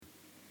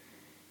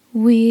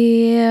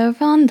We're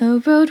on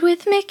the road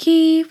with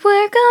Mickey,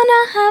 we're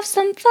gonna have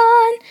some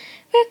fun.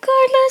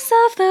 Regardless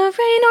of the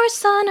rain or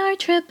sun, our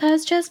trip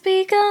has just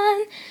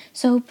begun.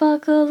 So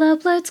buckle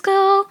up, let's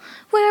go,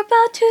 we're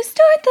about to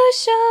start the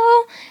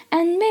show.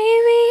 And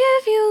maybe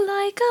if you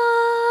like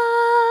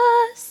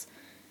us,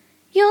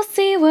 you'll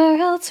see where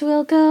else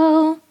we'll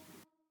go.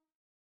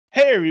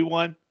 Hey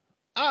everyone,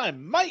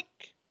 I'm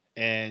Mike,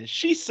 and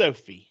she's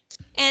Sophie,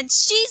 And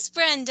she's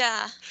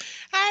Brenda.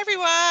 Hi,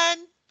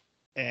 everyone.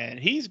 and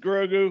he's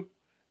Grogu.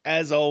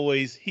 As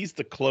always, he's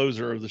the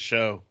closer of the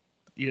show.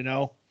 You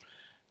know,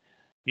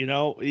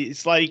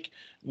 it's like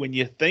when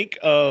you think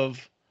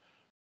of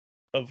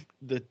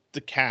the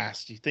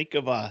cast, you think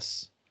of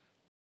us.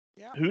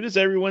 Yeah. Who does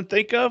everyone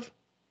think of?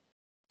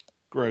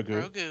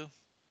 Grogu. Grogu.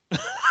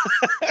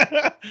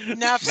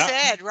 Enough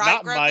said, right,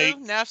 not Grogu? Mike,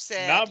 Enough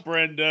said. not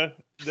Brenda.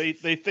 They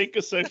think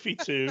of Sophie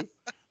too,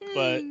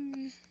 but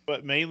Hmm.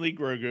 but mainly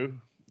Grogu.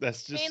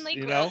 That's just Mainly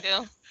Grogu.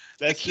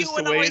 The that's cute just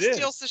the one way it always is.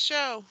 steals the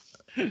show.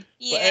 But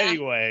Yeah.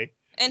 anyway,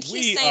 And he's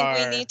we saying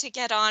we are need to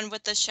get on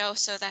with the show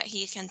so that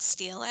he can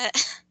steal it.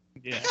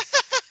 yes.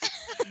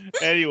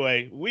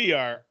 Anyway, we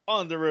are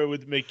on the road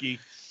with Mickey.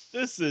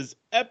 This is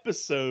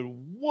episode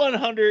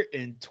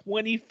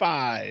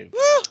 125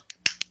 Woo!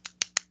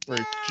 for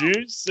Yeah.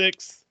 June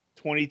 6th,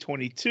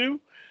 2022.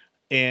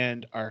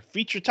 And our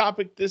feature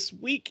topic this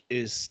week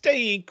is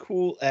staying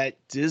cool at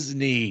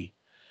Disney.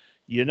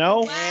 You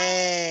know,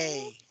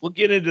 Yay. we'll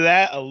get into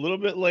that a little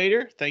bit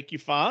later. Thank you,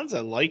 Fonz. I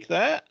like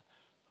that.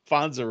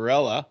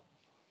 Fonzarella.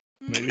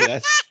 Maybe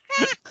that's,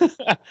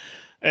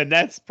 and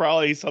that's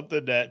probably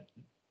something that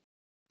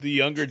the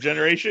younger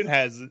generation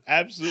has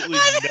absolutely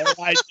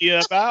no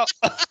idea about.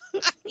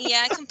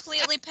 Yeah,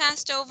 completely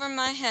passed over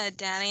my head,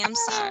 Daddy. I'm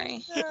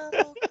sorry. Oh,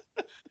 no.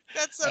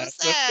 That's so That's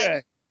sad.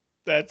 okay.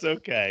 That's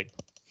okay.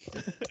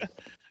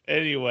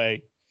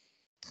 Anyway,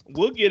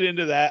 we'll get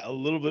into that a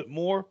little bit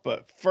more,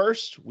 but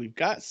first, we've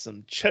got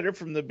some cheddar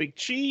from the big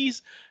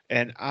cheese,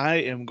 and I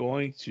am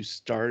going to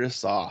start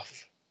us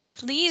off.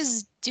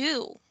 Please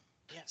do.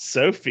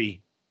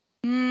 Sophie,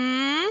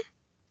 Hmm?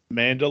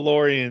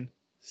 Mandalorian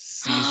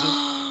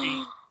season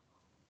 3,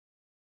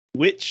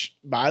 which,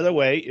 by the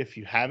way, if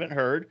you haven't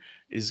heard,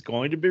 is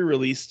going to be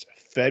released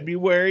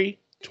February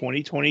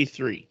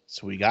 2023.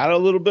 So we got a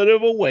little bit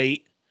of a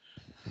wait,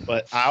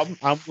 but I'm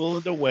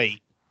willing to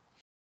wait.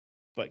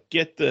 But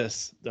get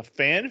this, the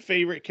fan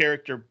favorite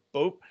character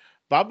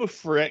Babu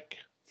Frick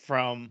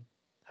from,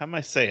 how am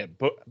I say it?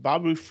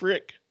 Babu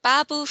Frick?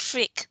 Babu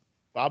Frick.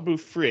 Babu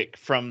Frick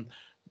from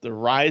The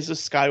Rise of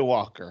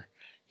Skywalker.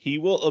 He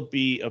will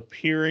be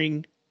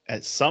appearing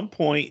at some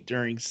point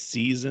during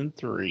season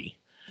 3.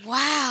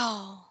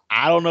 Wow.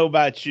 I don't know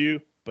about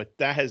you, but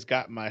that has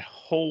got my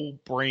whole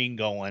brain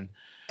going,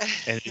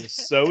 and it is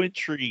so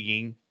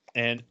intriguing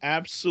and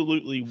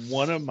absolutely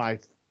one of my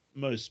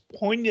most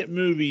poignant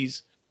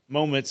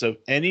moments of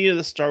any of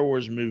the Star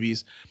Wars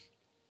movies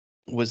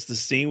was the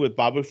scene with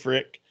Babu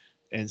Frick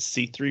and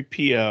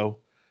C3PO,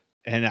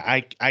 and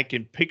I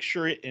can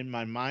picture it in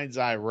my mind's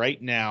eye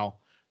right now.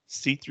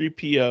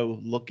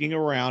 C3PO looking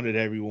around at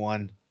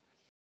everyone,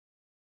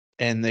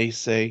 and they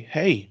say,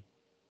 "Hey,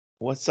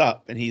 what's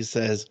up?" And he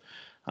says,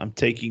 "I'm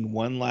taking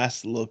one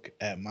last look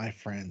at my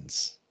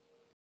friends."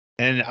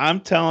 And I'm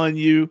telling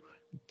you,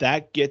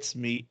 that gets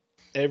me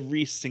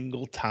every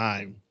single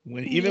time.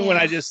 Even when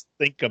I Yeah. just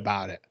think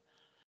about it,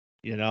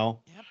 you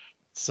know. Yep.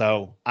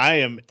 So I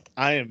am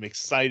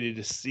excited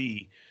to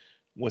see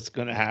what's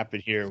going to happen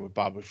here with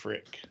Boba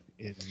Frick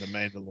in The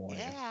Mandalorian.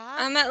 Yeah.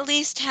 I'm at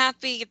least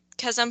happy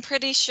because I'm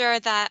pretty sure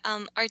that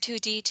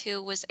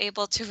R2D2 was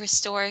able to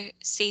restore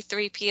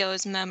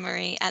C3PO's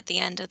memory at the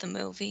end of the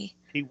movie.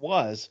 He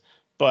was,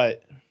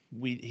 but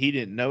he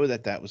didn't know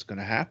that was going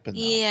to happen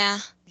though. Yeah.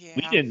 We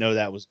Yeah. didn't know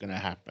that was going to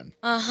happen.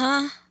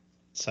 Uh-huh.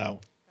 So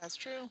That's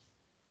true.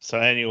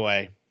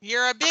 anyway,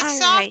 You're a big All right.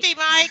 softy,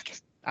 Mike.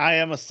 I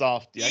am a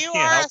softie. I You can't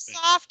are a help it.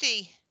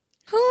 softy.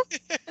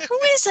 Who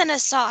isn't a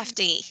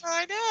softie?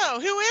 I know.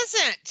 Who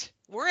isn't?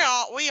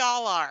 We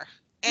all are.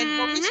 And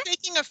were we Mhm.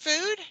 speaking of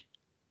food?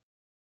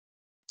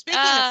 Speaking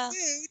Uh, of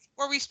food,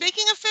 were we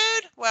speaking of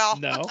food? Well,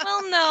 No. well,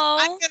 I'm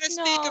no. going to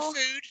speak of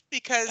food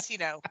because,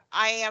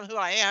 I am who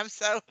I am.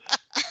 So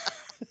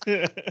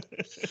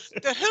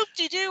the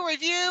Hoop-de-Doo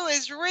review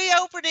is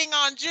reopening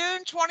on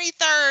June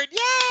 23rd.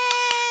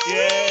 Yay!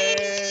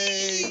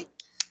 Yay!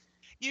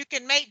 You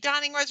can make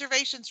dining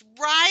reservations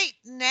right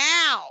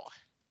now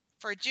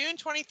for June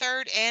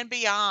 23rd and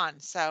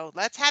beyond. So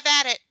let's have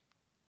at it.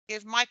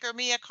 Give Mike or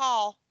me a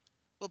call.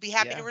 We'll be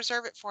happy to Yeah.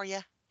 reserve it for you.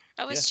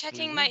 I was Yes, we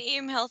checking will. my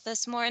email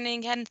this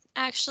morning, and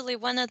actually,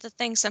 one of the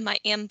things in my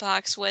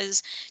inbox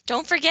was,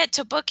 "Don't forget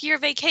to book your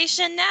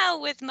vacation now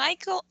with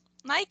Mike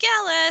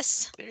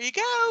Ellis." There you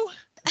go.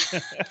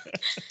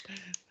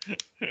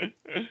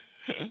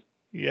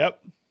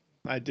 Yep.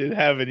 I did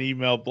have an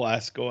email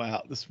blast go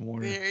out this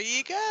morning. There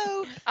you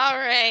go. All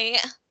right.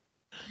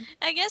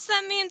 I guess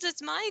that means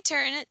it's my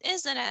turn,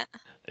 isn't it?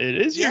 It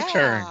is your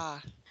turn. Yeah.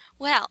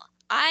 Well,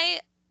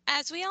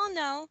 as we all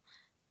know,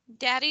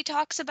 Daddy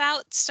talks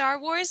about Star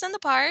Wars and the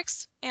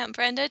parks, Aunt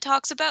Brenda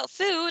talks about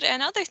food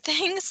and other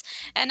things,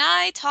 and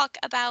I talk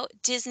about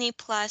Disney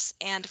Plus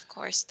and, of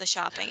course, the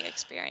shopping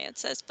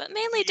experiences, but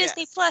mainly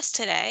Disney Yes. Plus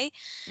today.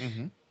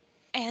 Mm-hmm.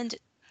 And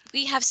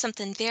we have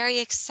something very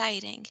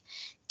exciting.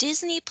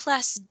 Disney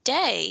Plus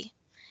Day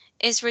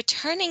is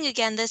returning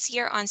again this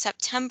year on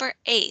September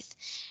 8th,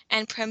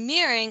 and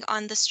premiering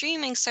on the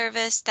streaming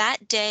service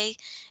that day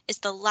is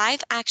the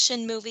live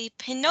action movie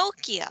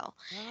Pinocchio.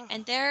 Oh,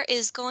 And there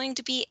is going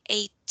to be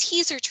a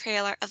teaser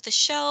trailer of the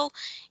show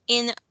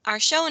in our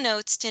show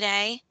notes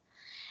today.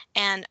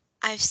 And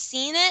I've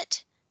seen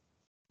it.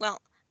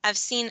 Well, I've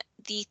seen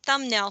the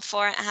thumbnail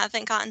for it. I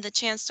haven't gotten the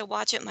chance to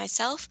watch it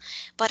myself,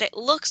 but it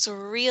looks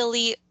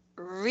really,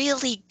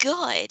 really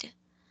good.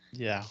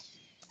 Yeah.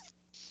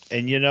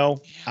 And you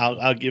know, yeah.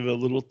 I'll give a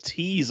little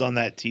tease on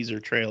that teaser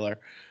trailer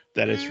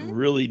that it's Mhm.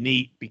 really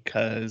neat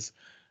because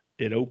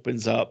it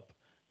opens up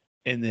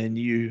and then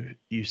you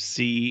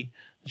see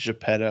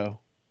Geppetto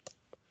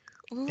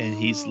and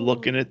he's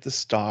looking Ooh. at the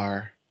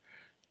star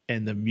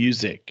and the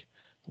music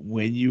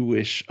When You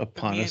Wish The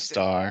Upon a music.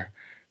 Star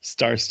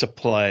starts to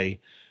play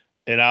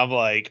and I'm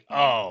like,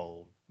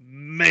 "Oh,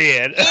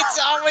 man." It's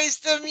always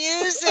the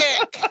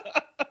music.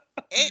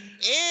 It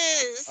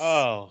is.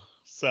 Oh,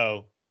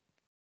 so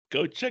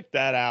go check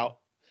that out.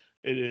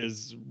 It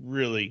is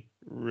really,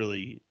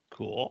 really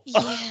cool.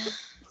 Yeah.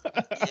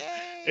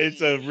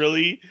 It's a Yay.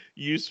 really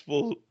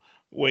useful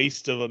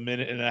waste of a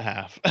minute and a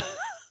half.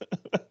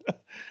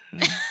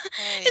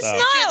 Hey, It's So,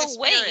 get you in not the a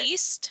spirit.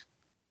 waste.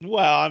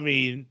 well, I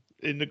mean,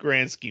 in the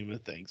grand scheme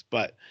of things,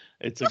 but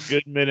it's a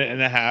good minute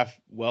and a half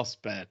well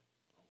spent.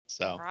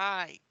 So,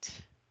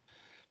 Right.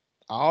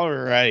 all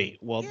right.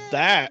 Well,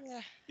 that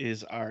Yeah.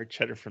 is our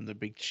cheddar from the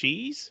big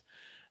cheese.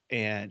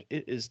 And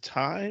it is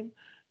time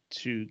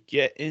to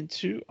get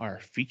into our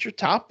feature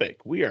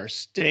topic. We are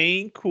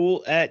staying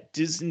cool at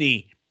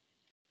Disney.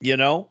 You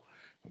know,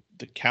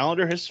 the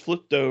calendar has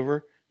flipped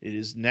over. It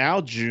is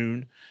now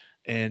June.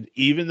 And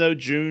even though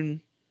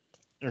June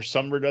or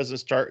summer doesn't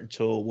start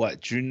until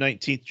what, June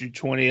 19th, June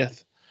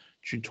 20th,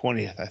 June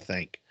 20th, I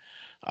think.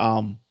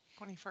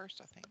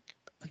 21st, I think.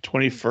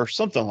 21st,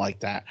 something like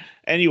that.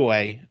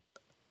 Anyway,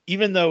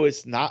 even though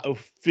it's not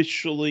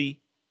officially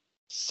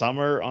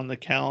summer on the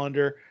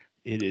calendar,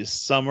 it is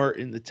summer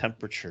in the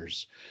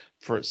temperatures.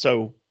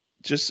 So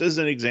just as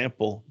an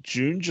example,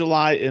 June,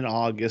 July, and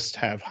August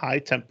have high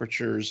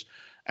temperatures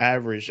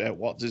average at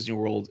Walt Disney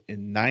World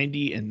in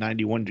 90 and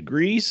 91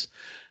 degrees.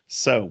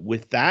 So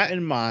with that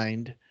in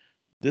mind,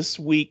 this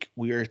week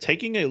we are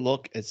taking a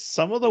look at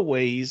some of the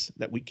ways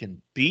that we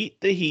can beat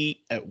the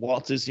heat at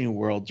Walt Disney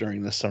World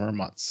during the summer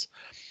months.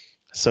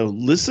 So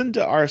listen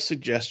to our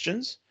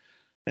suggestions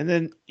and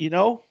then,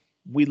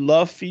 we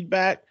love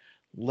feedback.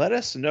 Let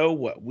us know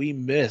what we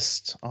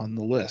missed on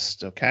the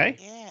list, okay?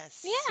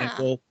 Yes. And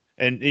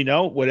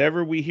Yeah.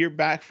 whatever we hear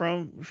back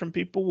from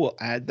people, we'll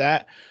add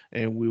that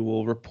and we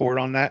will report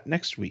on that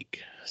next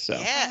week. So,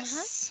 Uh-huh.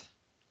 Yes.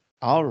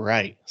 all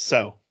right.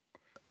 So,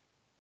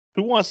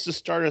 who wants to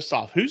start us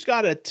off? Who's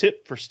got a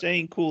tip for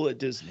staying cool at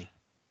Disney?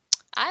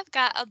 I've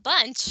got a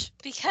bunch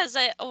because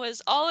it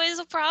was always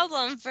a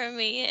problem for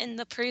me in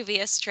the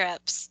previous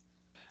trips.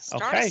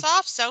 Start us Okay.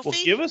 off, Well,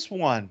 Sophie. give us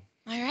one.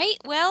 All right.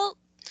 Well,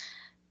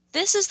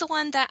 this is the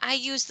one that I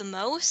use the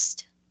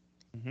most,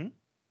 Hmm.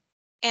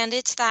 and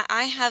it's that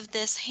I have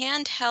this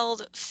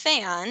handheld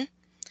fan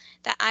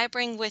that I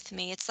bring with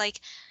me. It's like,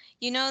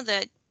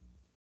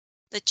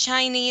 the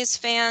Chinese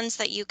fans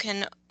that you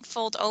can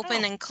fold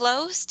open Oh. and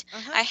closed.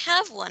 Uh-huh. I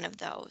have one of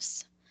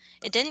those.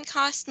 It didn't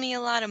cost me a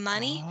lot of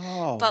money,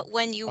 Oh, but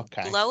when you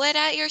okay. blow it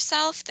at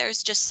yourself,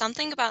 there's just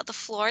something about the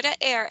Florida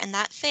air and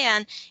that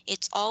fan.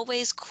 It's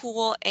always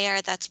cool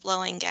air that's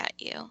blowing at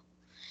you.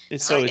 So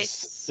So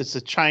it's Nice. it's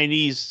a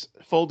Chinese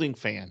folding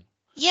fan.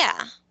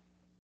 yeah,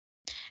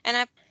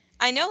 and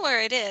I know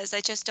where it is.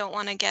 I just don't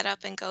want to get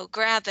up and go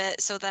grab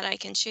it so that I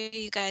can show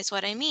you guys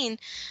what I mean.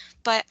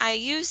 But I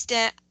used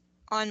it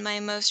on my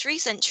most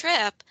recent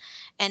trip,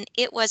 and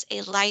it was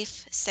a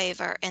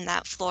lifesaver in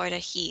that Florida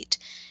heat.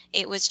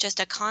 It was just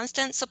a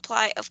constant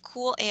supply of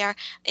cool air.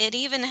 It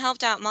even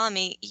helped out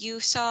mommy. You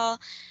saw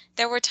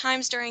there were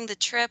times during the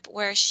trip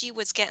where she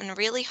was getting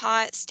really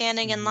hot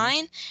standing in Hmm.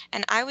 line,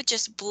 and I would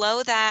just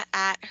blow that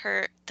at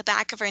the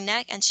back of her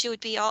neck, and she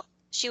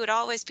would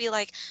always be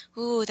like,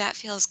 "Ooh, that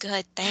feels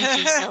good. Thank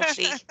you,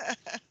 Sophie."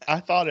 I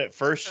thought at That's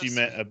first so you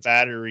meant a sweet.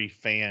 battery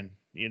fan,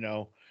 like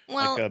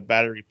Well, a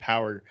battery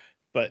powered,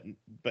 but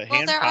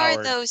well, hand there are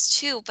powered those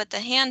too, but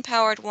the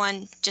hand-powered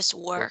one just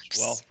works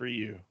well works. for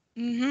you.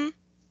 Mm-hmm.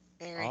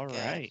 Very All good.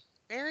 right.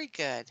 Very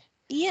good.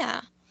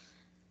 Yeah.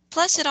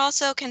 Plus, it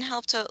also can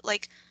help to,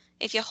 like,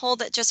 if you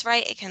hold it just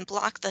right, it can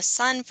block the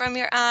sun from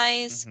your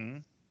eyes. Mm-hmm.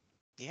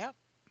 Yep.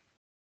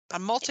 A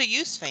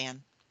multi-use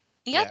fan.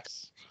 Yep,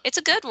 Yes. it's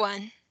a good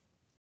one.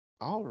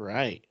 All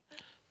right.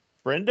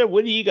 Brenda,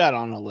 what do you got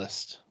on the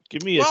list?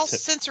 Give me a Well, tip.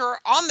 since we're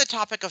on the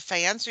topic of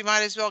fans, we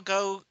might as well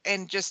go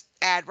and just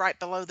add right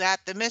below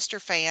that the Mr.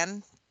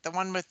 Fan. the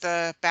one with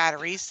the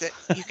batteries that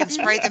you can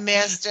spray the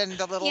mist and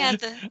the little Yeah,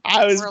 the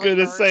I was whirly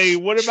gonna bird. say,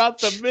 what about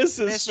the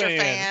Mrs. Mr.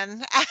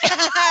 Fan?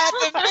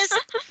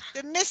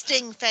 The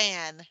misting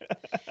fan. ooh,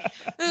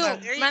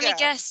 There you let me go.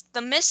 guess. The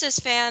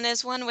Mrs. Fan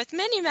is one with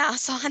Minnie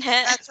Mouse on it.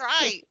 That's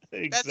right. That's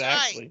right.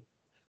 Exactly.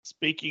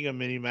 Speaking of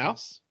Minnie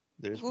Mouse,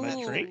 there's my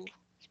Ooh, drink.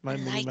 It's my I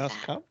Minnie like Mouse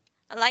that. cup.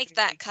 I like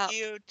that Very cup.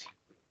 Cute.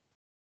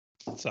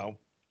 So,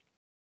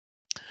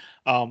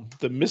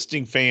 the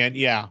misting fan,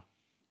 yeah,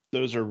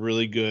 those are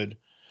really good.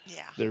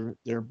 Yeah.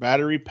 They're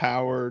battery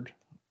powered,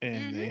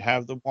 and they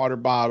have the water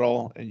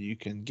bottle, and you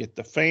can get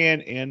the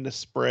fan and the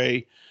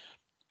spray.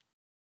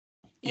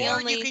 The Or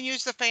only you can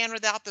use the fan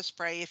without the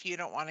spray if you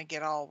don't want to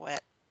get all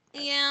wet.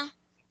 Yeah.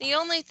 The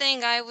only thing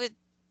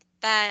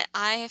that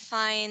I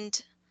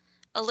find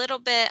a little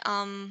bit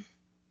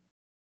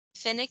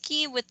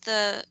finicky with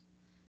the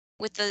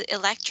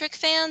electric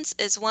fans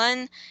is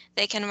one,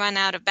 they can run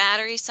out of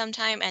battery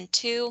sometime, and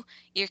two,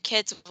 your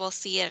kids will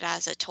see it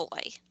as a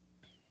toy.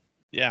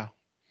 Yeah.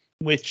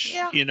 Which,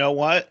 Yeah. you know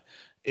what?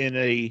 In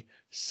a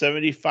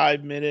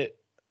 75-minute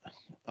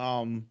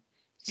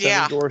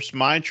Yeah. Seven Dwarfs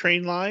Mine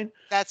Train line,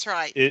 That's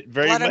right. it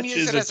very Let 'em much use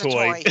is it a as a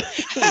toy. toy.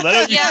 Let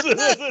them Yeah. use it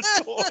as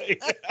a toy.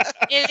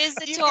 It is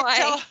a You toy.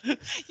 can tell,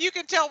 you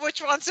can tell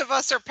which ones of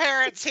us are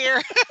parents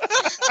here.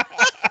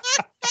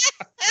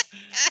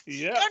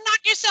 Yeah. Go knock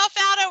yourself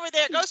out over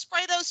there. Go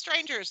spray those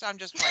strangers. I'm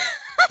just playing.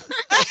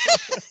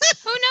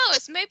 Who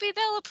knows? Maybe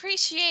they'll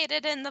appreciate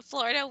it in the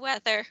Florida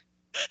weather.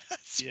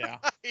 That's Yeah.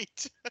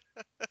 right.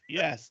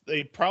 Yes,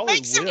 they probably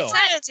Make some will. It's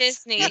at friends.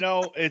 Disney. You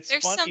know, it's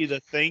There's funny some the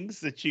things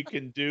that you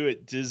can do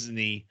at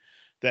Disney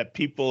that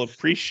people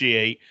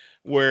appreciate,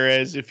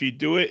 whereas if you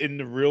do it in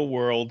the real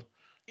world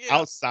Yeah.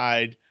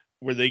 outside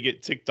where they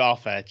get ticked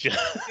off at you.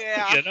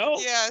 Yeah. You know?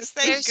 Yes. It's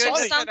Thank there's just just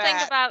goodness funny. for something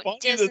that. about Funny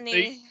the Disney.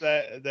 things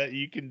that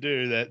you can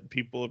do that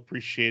people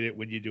appreciate it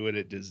when you do it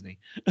at Disney.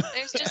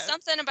 There's just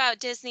something about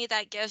Disney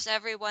that gives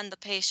everyone the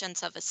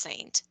patience of a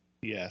saint.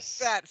 Yes.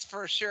 That's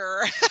for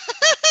sure.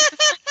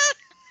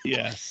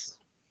 Yes.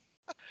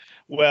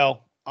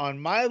 Well, on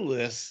my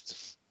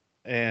list,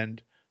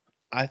 and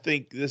I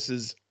think this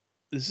is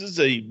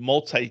a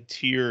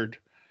multi-tiered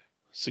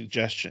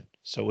suggestion.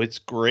 So it's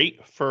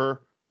great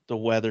for the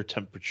weather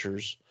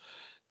temperatures.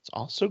 It's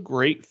also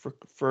great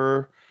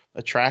for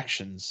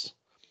attractions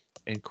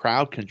and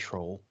crowd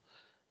control.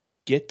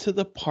 Get to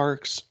the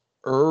parks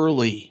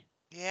early.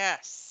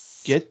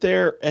 Yes. Get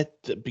there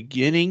at the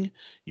beginning.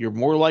 You're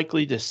more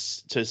likely to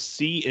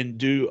see and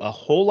do a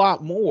whole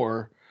lot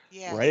more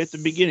right at the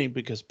Yes. beginning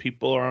because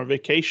people are on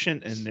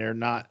vacation and they're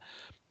not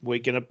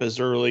waking up as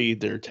early.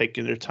 They're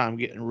taking their time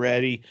getting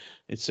ready.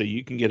 And so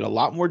you can get a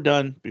lot more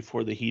done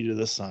before the heat of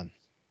the sun.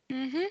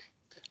 Mm-hmm.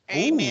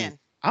 Amen. Ooh,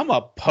 I'm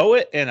a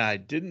poet and I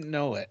didn't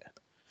know it.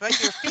 But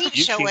your feet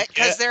You show can it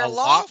because get they're a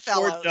lot more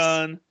Longfellows.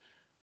 done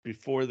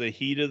before the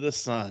heat of the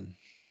sun.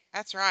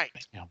 That's right.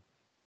 Yeah.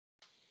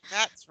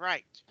 That's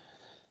right.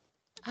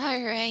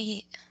 All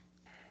right.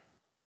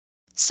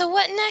 So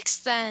what next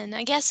then?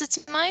 I guess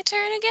it's my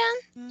turn again?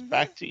 Mhm.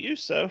 Back to you,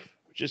 Soph.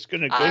 We're just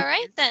gonna All go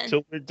right then.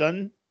 till we're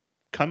done.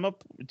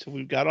 Until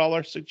we've got all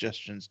our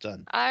suggestions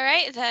done. All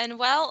right then.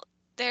 Well,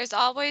 there's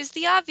always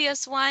the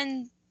obvious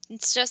one.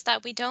 It's just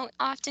that we don't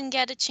often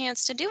get a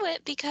chance to do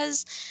it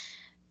because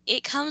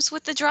it comes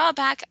with the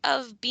drawback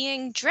of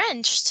being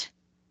drenched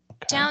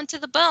Okay. down to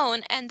the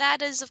bone, and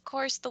that is, of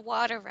course, the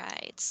water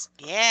rides.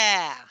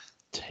 Yeah.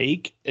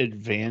 Take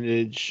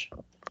advantage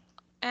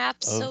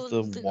Absolutely.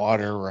 of the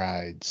water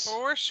rides.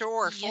 For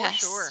sure. For Yes.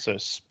 sure. So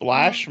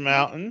Splash Mhm.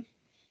 Mountain,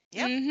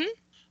 Yep. Mm-hmm.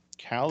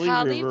 Cali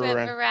Kali River.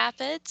 River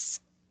Rapids.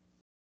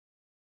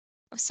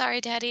 Oh,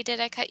 sorry, Daddy, did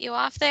I cut you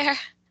off there?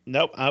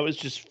 Nope, I was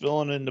just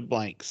filling in the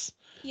blanks.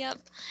 Yep.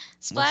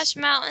 Splash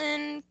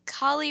Mountain,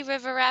 Kali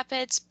River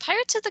Rapids,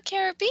 Pirates of the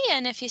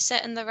Caribbean if you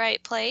sit in the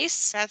right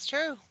place. That's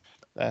true.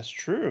 That's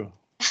true.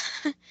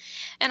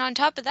 And on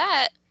top of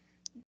that,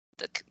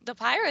 the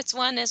Pirates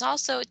one is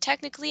also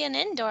technically an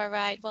indoor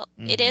ride. Well,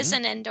 it is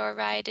an indoor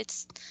ride.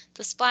 It's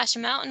the Splash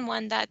Mountain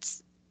one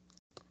that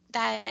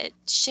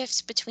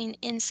shifts between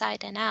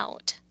inside and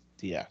out.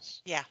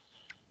 Yes. Yeah.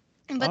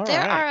 But All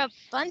there right. are a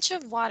bunch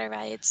of water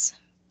rides.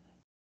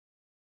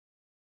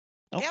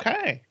 Yep.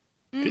 Okay.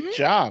 Good Mhm.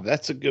 job.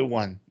 That's a good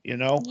one, you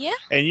know. Yeah.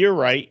 And you're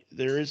right,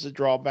 there is a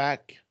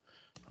drawback.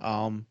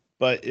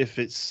 But if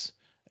it's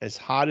as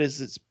hot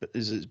as it's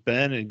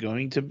been and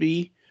going to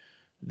be,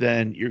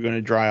 then you're going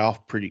to dry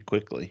off pretty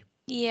quickly.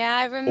 Yeah,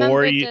 I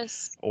remember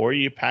this. Or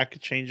you pack a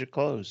change of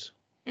clothes.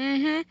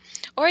 Mhm.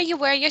 Or you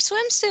wear your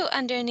swimsuit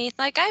underneath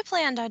like I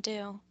planned to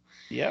do.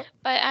 Yep.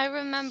 But I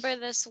remember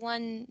this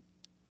one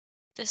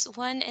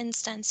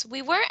instance.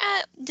 We weren't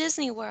at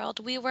Disney World.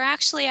 We were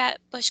actually at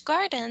Busch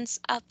Gardens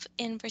up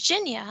in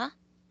Virginia.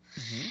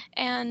 Mm-hmm.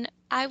 And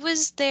I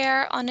was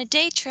there on a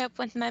day trip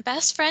with my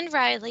best friend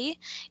Riley.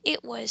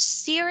 It was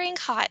searing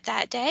hot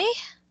that day.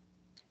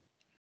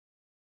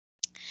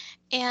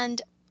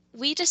 And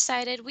we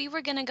decided we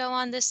were going to go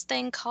on this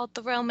thing called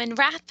the Roman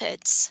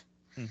Rapids.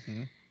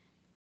 Mm-hmm.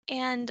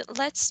 And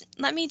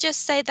let me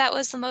just say that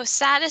was the most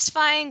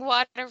satisfying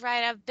water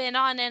ride I've been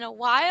on in a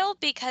while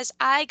because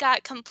I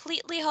got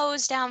completely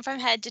hosed down from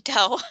head to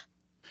toe.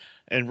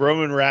 And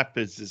Roman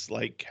Rapids is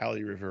like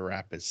Cali River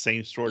Rapids,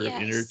 same sort of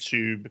inner Yes.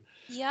 tube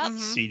Yep.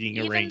 seating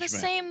Even the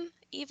arrangement.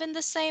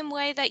 same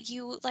way that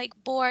you like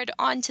board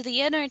onto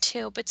the inner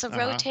tube. It's a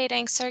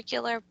rotating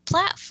circular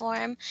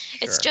platform.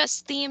 It's Sure.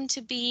 just themed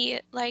to be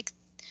like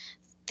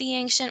the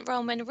ancient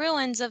Roman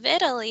ruins of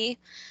Italy.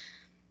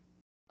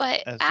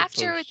 But As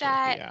after opposed to,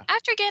 that, yeah.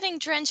 after getting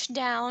drenched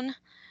down,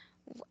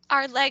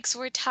 our legs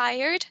were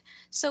tired,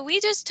 so we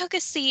just took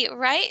a seat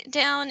right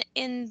on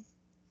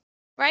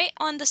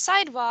the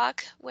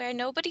sidewalk where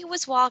nobody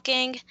was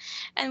walking,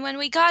 and when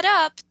we got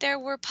up, there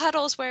were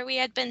puddles where we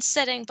had been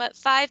sitting, but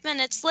 5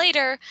 minutes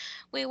later,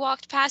 we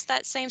walked past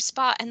that same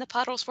spot and the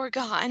puddles were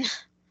gone.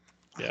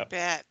 I Yep.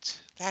 bet.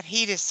 That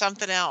heat is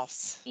something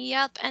else.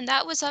 Yep, and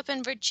that was up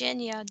in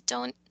Virginia.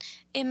 Don't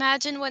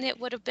imagine what it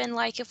would have been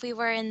like if we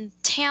were in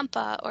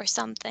Tampa or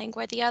something,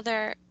 where the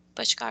other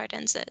Busch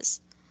Gardens is.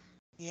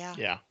 Yeah.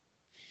 Yeah.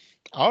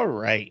 All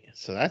right.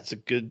 So that's a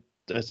good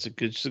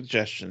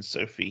suggestion,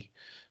 Sophie.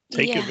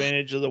 Take Yeah.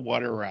 advantage of the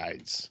water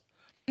rides.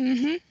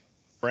 Mm-hmm.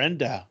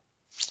 Brenda.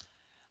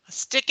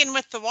 Sticking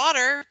with the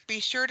water, be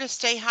sure to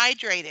stay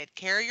hydrated.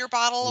 Carry your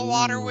bottle of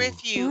water Ooh.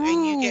 with you,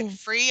 and you get Ooh.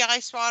 free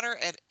ice water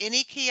at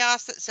any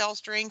kiosk that sells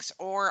drinks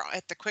or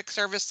at the quick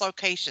service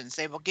locations.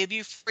 They will give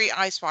you free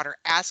ice water.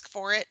 Ask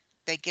for it.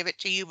 They give it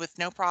to you with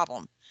no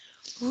problem.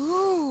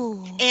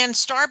 Ooh. And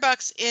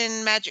Starbucks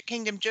in Magic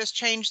Kingdom just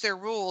changed their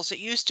rules. It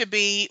used to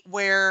be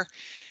where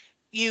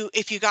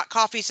if you got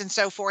coffees and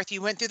so forth,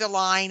 you went through the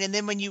line, and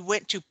then when you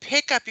went to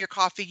pick up your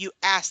coffee, you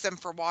asked them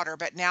for water.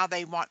 But now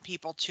they want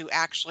people to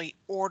actually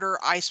order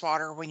ice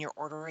water when you're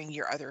ordering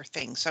your other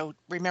things. So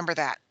remember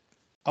that.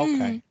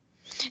 Okay.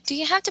 Do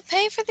you have to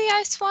pay for the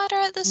ice water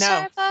at the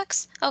No,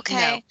 Starbucks? no,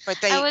 Okay. but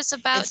I they, was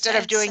about instead to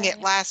of doing it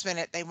say. last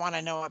minute, they want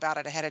to know about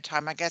it ahead of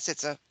time. I guess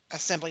it's a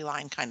assembly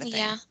line kind of thing.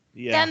 Yeah,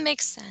 Yeah. that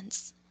makes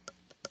sense.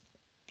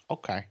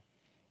 Okay.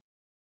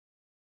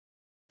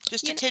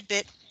 Just You a kn-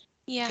 tidbit,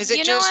 Yeah, because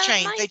it just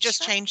changed. They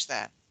just try. changed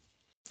that.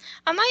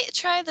 I might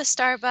try the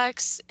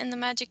Starbucks in the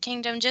Magic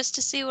Kingdom just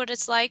to see what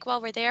it's like while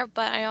we're there,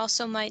 but I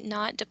also might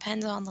not,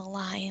 depends on the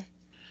line.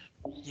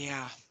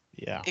 Yeah,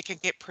 Yeah. it can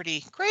get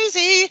pretty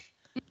crazy.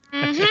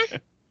 Mm-hmm.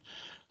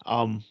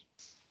 Um,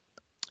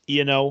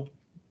 you know,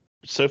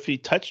 Sophie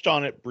touched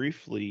on it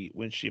briefly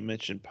when she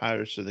mentioned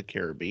Pirates of the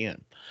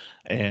Caribbean.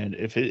 And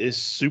if it is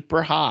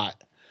super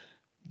hot,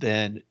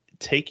 then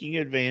taking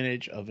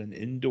advantage of an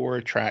indoor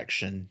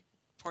attraction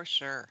For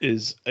sure.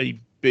 is a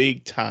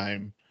big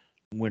time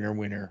winner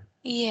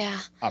Yeah,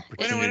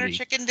 Winner, winner, opportunity.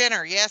 chicken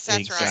dinner. Yes,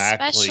 that's right.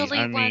 Exactly. especially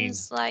I mean,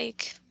 ones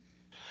like,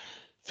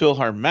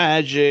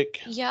 PhilharMagic,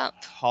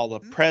 yep, Hall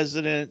of Mhm.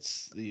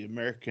 Presidents, the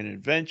American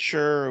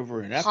Adventure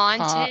over in Epcot,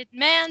 Haunted Haunted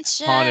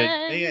Mansion,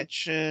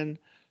 Mansion,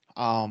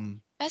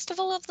 um,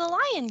 Festival of the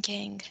Lion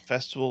King.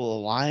 Festival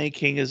of the Lion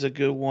King is a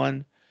good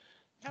one.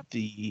 Yep.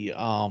 The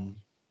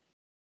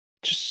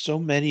just so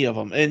many of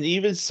them, and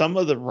even some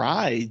of the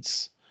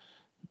rides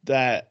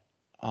that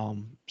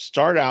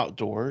start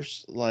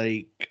outdoors,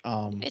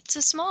 It's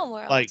a small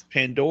world. like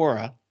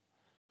Pandora,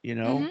 you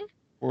know, Mm-hmm.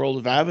 World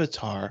of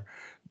Avatar,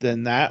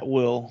 then that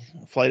will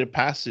Flight of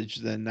Passage,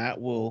 then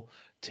that will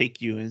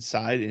take you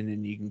inside, and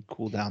then you can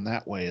cool down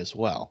that way as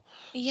well.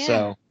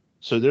 Yeah,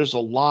 So there's a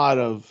lot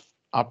of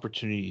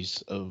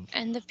opportunities of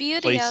and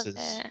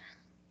places.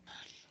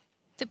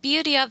 the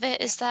beauty of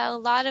it is that a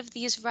lot of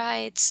these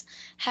rides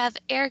have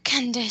air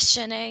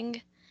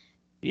conditioning,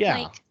 Yeah,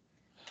 like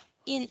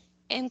in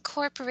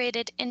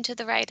incorporated into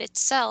the ride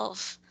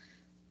itself.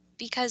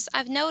 Because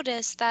I've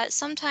noticed that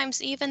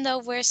sometimes, even though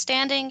we're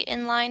standing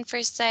in line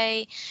for,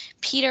 say,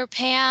 Peter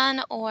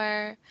Pan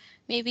or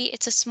maybe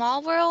It's a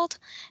Small World,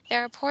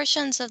 there are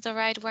portions of the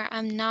ride where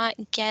I'm not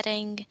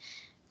getting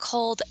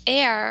cold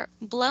air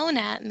blown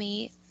at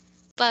me.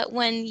 But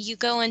when you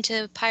go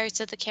into Pirates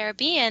of the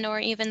Caribbean or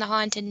even the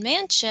Haunted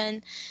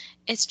Mansion,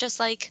 it's just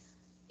like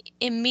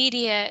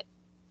immediate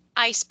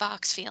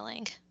icebox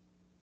feeling.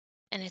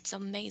 And it's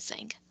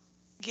amazing.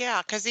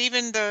 Yeah, because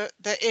even the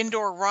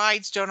indoor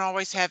rides don't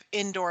always have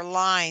indoor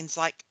lines.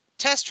 Like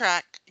Test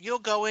Track, you'll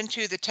go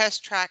into the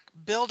Test Track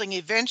building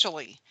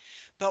eventually,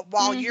 but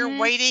while you're Mm-hmm.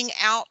 waiting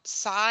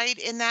outside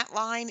in that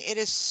line, it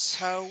is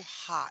so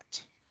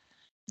hot.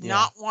 yeah,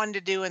 Not one to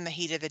do in the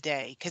heat of the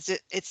day because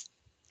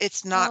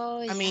it's not.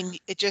 Oh, I yeah. mean,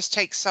 it just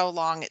takes so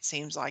long, it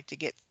seems like, to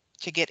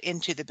get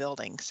into the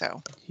building.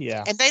 So,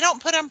 yeah. and they don't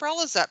put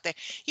umbrellas up there.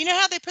 You know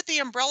how they put the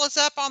umbrellas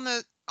up on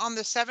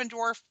the Seven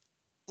Dwarf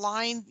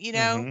line, Hmm. they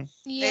don't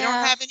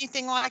Yeah. have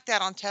anything like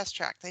that on Test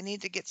Track. They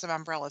need to get some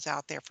umbrellas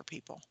out there for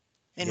people,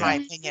 in my Yeah,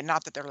 Mm. opinion.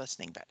 Not that they're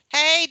listening, but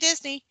hey,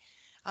 Disney,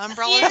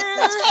 umbrellas at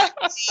Test Yeah.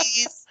 Track,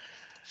 please.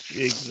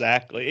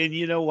 exactly. And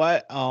you know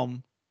what?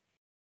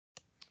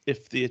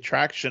 If the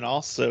attraction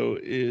also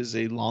is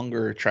a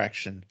longer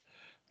attraction,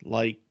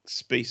 like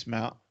Space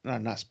Mountain, no,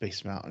 not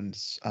Space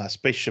Mountains,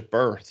 Spaceship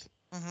Earth.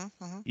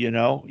 You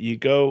know, you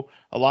go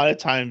a lot of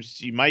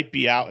times you might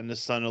be out in the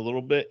sun a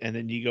little bit and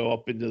then you go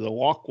up into the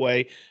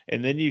walkway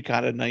and then you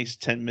got a nice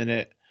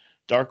 10-minute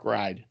dark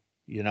ride,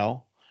 you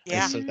know?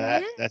 And Yeah. so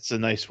that's a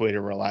nice way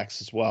to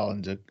relax as well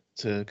and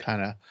to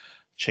kind of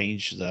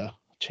change the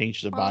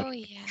Oh, body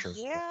yeah. temperature.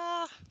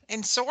 Yeah.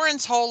 And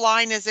Soren's whole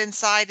line is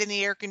inside in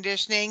the air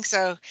conditioning,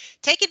 so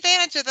take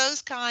advantage of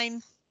those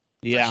kind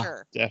for Yeah,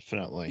 sure.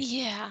 definitely.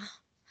 Yeah.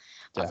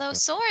 Although Definitely.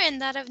 Soren,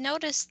 that I've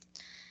noticed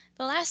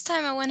the last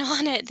time I went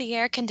on it, the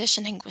air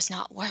conditioning was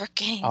not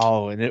working.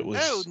 Oh, and it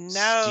Oh was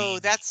no,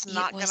 steamy. that's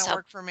It not was gonna a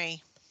work for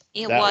me.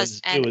 it That was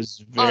was it an was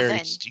very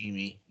oven.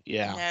 steamy.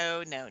 Yeah.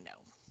 No, no,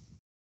 no.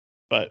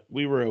 But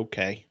we were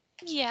okay.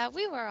 Yeah,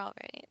 we were all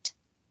right.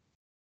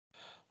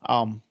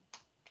 Um,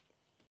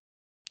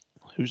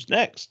 who's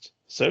next?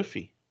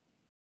 Sophie.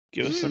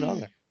 Give us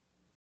another.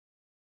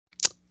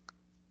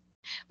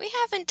 We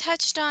haven't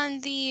touched on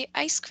the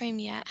ice cream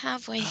yet,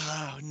 have we?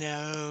 Oh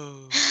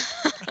no.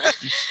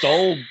 You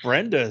stole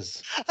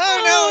Brenda's. Oh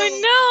no.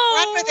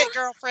 Run with no! it,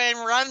 girlfriend.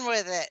 Run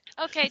with it.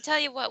 Okay, tell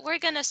you what, we're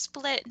gonna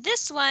split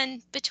this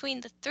one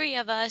between the three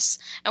of us,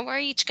 and we're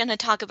each gonna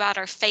talk about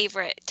our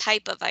favorite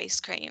type of ice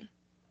cream.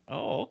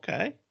 Oh,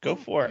 okay. Go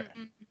for it.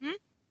 Mhm.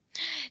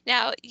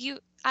 Now,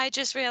 I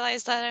just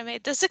realized that I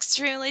made this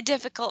extremely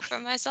difficult for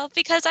myself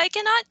because I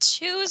cannot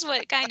choose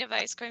what kind of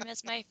ice cream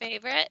is my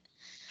favorite.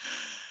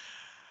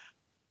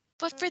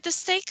 But for the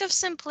sake of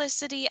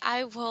simplicity,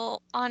 I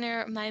will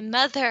honor my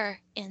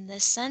mother in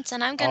this sense,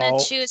 and I'm gonna Oh,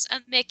 choose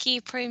a Mickey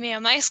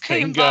Premium Ice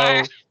Cream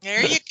Bar. bingo.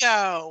 There you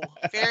go.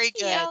 Very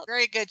good. Yep.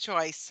 Very good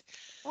choice.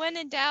 When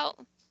in doubt,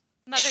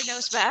 mother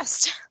knows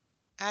best.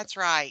 That's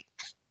right.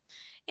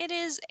 It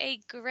is a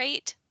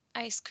great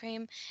ice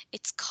cream.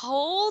 It's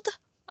cold,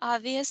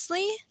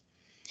 obviously,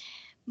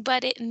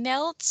 but it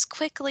melts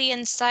quickly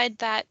inside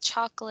that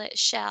chocolate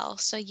shell,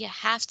 so you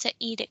have to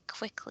eat it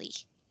quickly.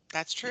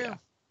 That's true. Yeah.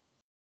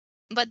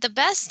 But the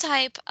best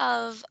type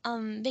of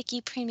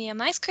Mickey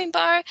Premium Ice Cream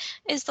Bar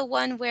is the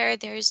one where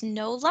there's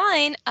no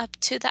line up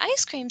to the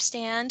ice cream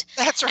stand,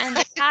 That's and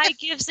the right. guy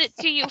gives it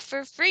to you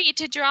for free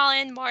to draw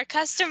in more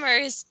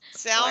customers,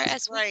 or Sounds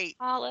as we great.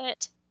 call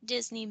it,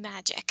 Disney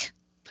magic.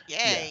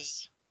 Yay.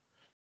 Yes.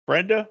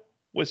 Brenda,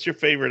 what's your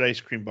favorite ice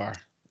cream bar?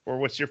 Or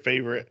what's your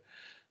favorite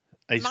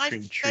ice My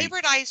cream treat?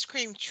 favorite ice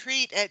cream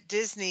treat at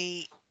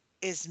Disney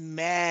is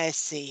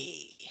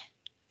messy,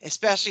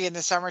 especially in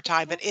the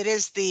summertime, but it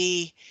is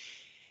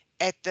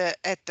at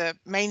the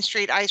Main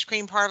Street ice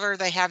cream parlor,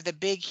 they have the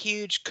big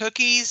huge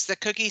cookies, the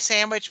cookie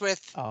sandwich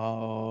with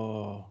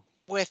Oh,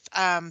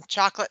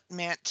 chocolate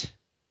mint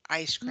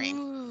ice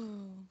cream.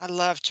 Ooh, I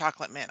love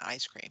chocolate mint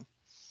ice cream.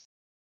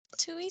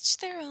 to each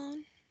their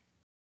own.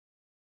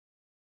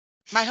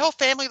 My whole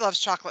family loves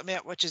chocolate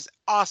mint, which is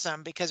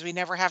awesome because we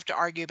never have to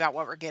argue about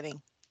what we're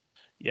getting.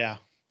 yeah.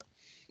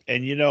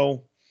 And you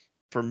know,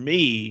 for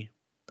me,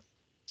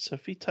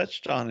 Sophie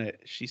touched on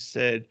it. She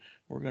said,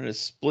 we're going to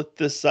split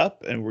this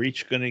up and we're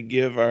each going to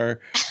give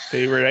our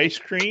favorite ice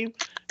cream.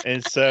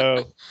 And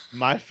so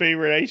my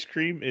favorite ice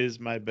cream is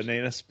my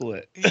banana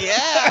split.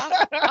 Yeah.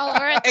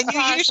 Over at the And you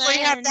Plaza usually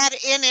have Inn. that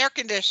in air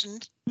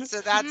conditioned,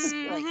 so that's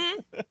great. Mhm.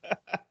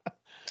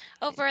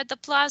 Over at the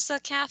Plaza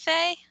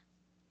Cafe.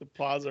 The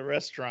Plaza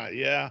restaurant,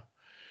 yeah.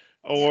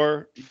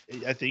 Or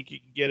I think you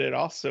can get it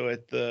also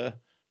at the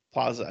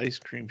Plaza ice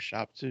cream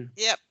shop too.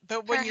 Yep.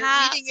 But when you're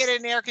eating it Perhaps.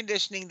 in air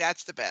conditioning,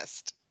 that's the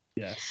best.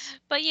 Yes.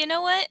 But you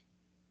know what?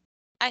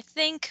 I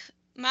think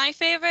my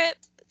favorite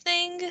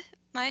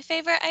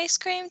ice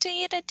cream to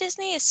eat at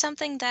Disney is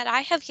something that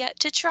I have yet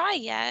to try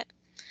yet.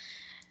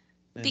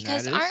 And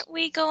Because that is, aren't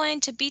we going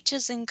to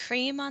Beaches and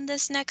Cream on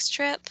this next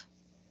trip?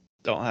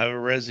 don't have a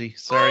Resi.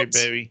 Sorry, What?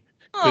 baby.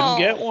 Couldn't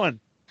get Oh. one.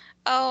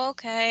 Oh,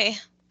 okay.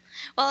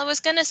 Well, I was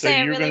gonna So say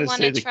I you're really going to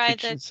want say to the try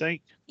kitchen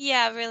sink?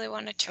 yeah, I really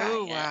want to try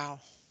Oh, it.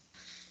 wow.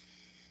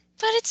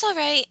 But it's all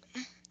right.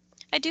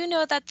 I do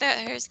know that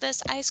there's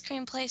this ice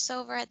cream place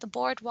over at the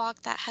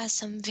boardwalk that has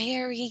some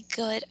very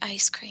good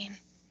ice cream.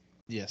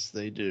 Yes,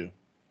 they do.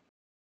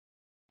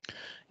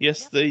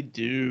 Yes, they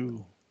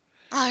do.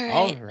 All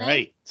All right.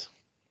 right.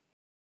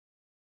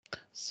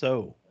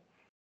 So,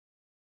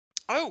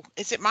 Oh,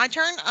 is it my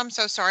turn? I'm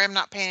so sorry. I'm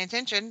not paying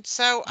attention.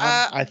 So,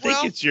 I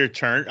think well, it's your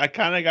turn. I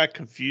kind of got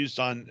confused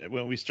on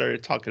when we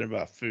started talking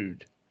about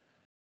food.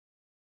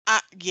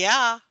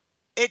 yeah,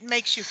 it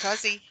makes you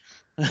fuzzy.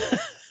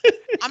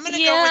 I'm going to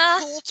go with Yeah.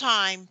 pool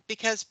time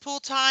because pool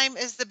time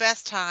is the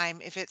best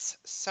time if it's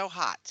so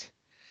hot.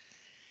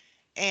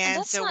 And And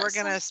that's so not we're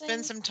going to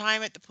spend something, some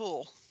time at the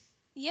pool.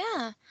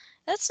 yeah,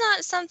 that's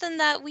not something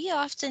that we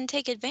often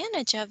take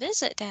advantage of,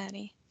 is it,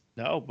 Daddy?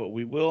 No, but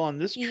we will on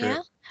this Yeah.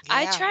 trip.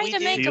 I Yeah, try we to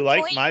Do do. make you a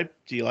like point. my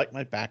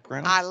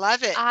background? I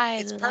love it.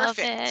 I It's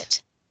love perfect.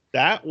 it.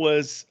 That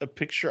was a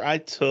picture I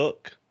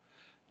took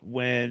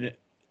when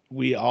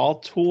we all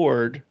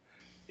toured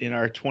in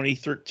our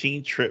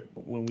 2013 trip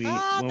when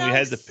we Ah,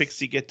 had the nice.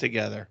 Pixie get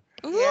together.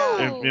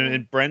 Yeah. Ooh.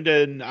 And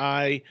Brenda and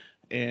I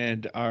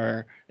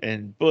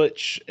and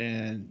Butch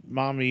and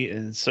Mommy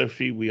and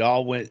Sophie, we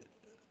all went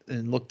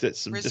and looked at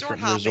some Resort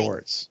different hopping.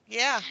 resorts.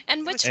 Yeah.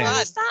 And it which was one fun.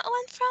 was that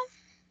one from?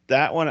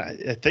 That one,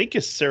 I think,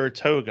 is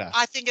Saratoga.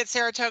 I think it's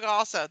Saratoga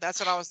also. That's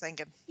what I was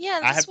thinking. Yeah,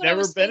 I that's have what I never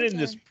was been in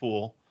this thinking.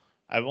 pool.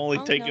 I've only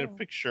Oh, taken a no.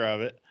 picture of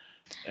it,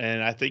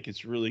 and I think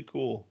it's really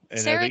cool. And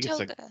I think it's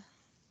like, Saratoga.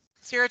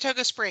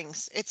 Saratoga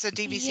Springs. It's a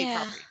DVC Yeah.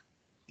 property.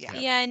 Yeah.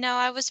 Yeah, I know.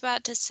 I was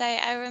about to say,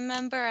 I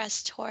remember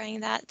us touring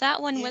that.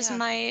 That one was Yeah.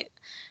 my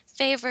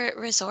favorite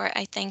resort,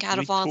 I think, out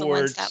we of all the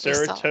ones toured that we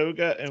saw.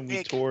 Saratoga and we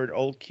Big. toured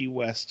Old Key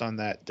West on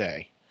that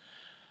day.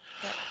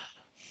 Yep.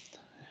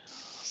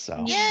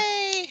 So, Yeah.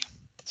 Yay!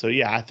 so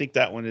yeah, I think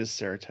that one is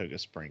Saratoga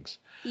Springs.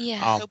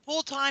 Yeah. So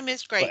pool time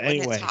is great when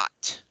anyway. it's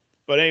hot.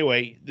 But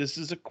anyway, this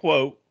is a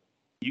quote.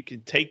 You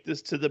can take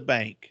this to the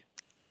bank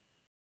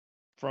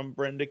from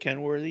Brenda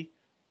Kenworthy.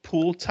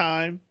 Pool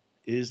time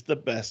is the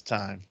best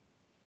time.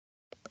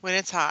 When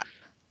it's hot.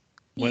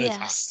 When it's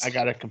Yes. hot. I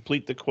got to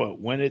complete the quote.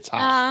 When it's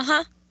hot.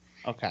 Uh-huh.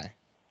 Okay.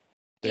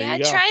 There Yeah, I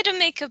you go. try to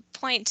make a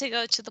point to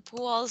go to the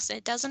pools.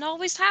 It doesn't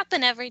always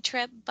happen every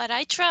trip, but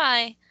I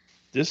try.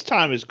 This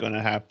time is going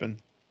to happen.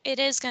 It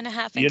is going to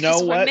happen You know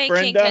because we're what, making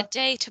Brenda? a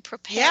day to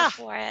prepare Yeah.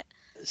 for it.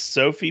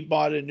 Sophie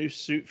bought a new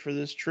suit for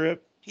this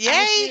trip, I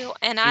Yay! do,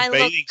 and New I look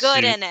bathing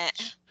good suit. in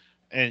it.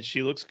 and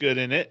she looks good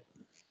in it.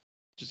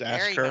 Just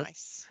ask Very her.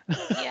 nice.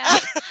 Yeah,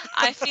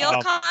 I feel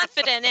Um,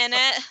 confident in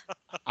it.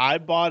 I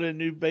bought a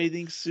new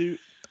bathing suit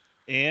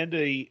and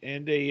a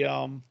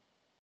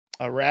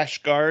rash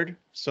guard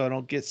so I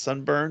don't get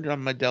sunburned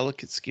on my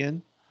delicate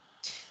skin.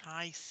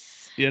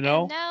 Nice. You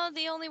know, And now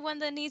the only one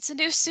that needs a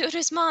new suit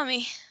is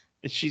Mommy.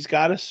 and she's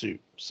got a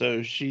suit,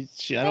 so she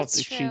I don't That's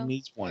think she true.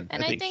 needs one.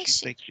 And I I think think she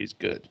she- thinks she's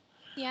good.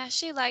 Yeah,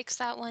 she likes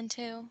that one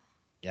too.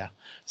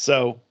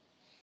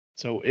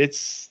 So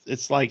it's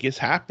like it's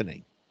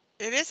happening.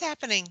 It is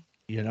happening.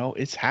 You know,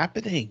 it's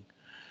happening.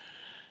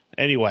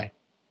 Anyway,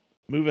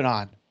 moving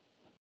on.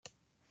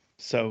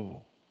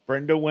 So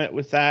Brenda went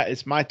with that.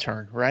 It's my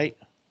turn, right?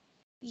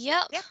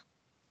 Yep. Yeah.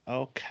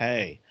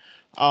 Okay.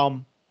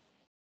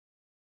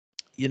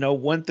 You know,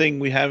 one thing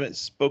we haven't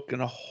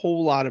spoken a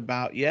whole lot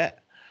about yet,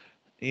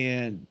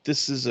 and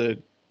this is a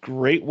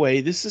great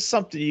way. This is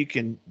something you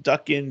can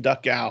duck in,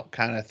 duck out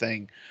kind of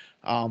thing.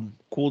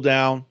 Cool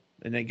down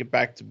and then get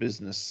back to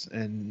business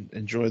and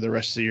enjoy the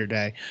rest of your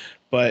day.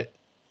 But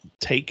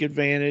take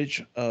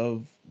advantage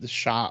of the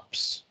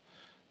shops,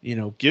 you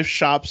know, gift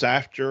shops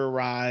after a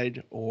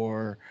ride,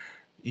 or,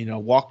 you know,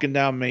 walking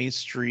down Main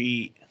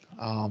Street,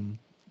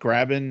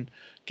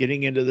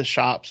 getting into the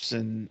shops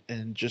and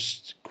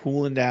just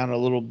cooling down a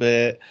little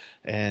bit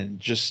and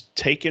just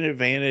taking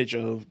advantage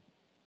of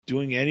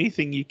doing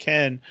anything you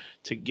can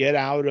to get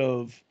out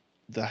of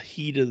the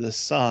heat of the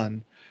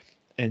sun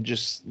and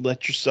just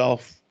let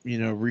yourself, you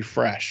know,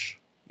 refresh,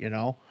 you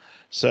know.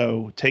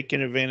 So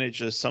taking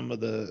advantage of some of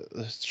the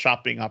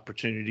shopping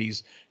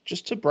opportunities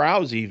just to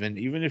browse, even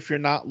if you're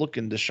not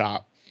looking to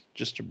shop,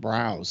 just to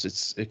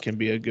browse. It can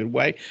be a good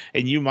way.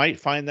 And you might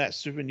find that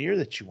souvenir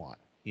that you want,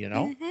 you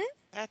know? Mhm.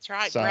 That's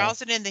right. So-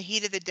 Browsing in the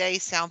heat of the day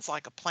sounds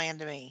like a plan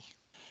to me.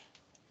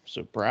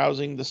 So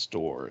browsing the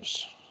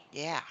stores.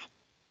 Yeah.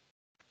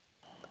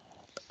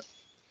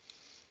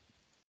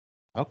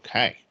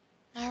 Okay.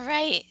 All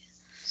right.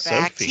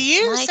 Back Sophie. to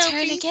you, My turn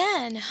Sophie.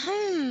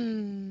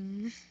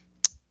 again.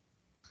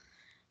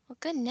 Well,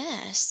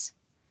 goodness.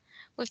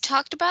 We've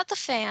talked about the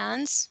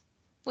fans.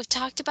 We've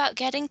talked about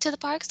getting to the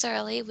parks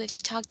early. We've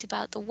talked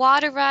about the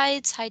water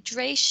rides,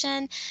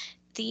 hydration,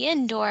 the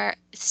indoor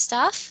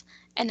stuff,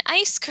 and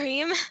ice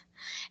cream,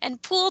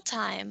 and pool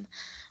time.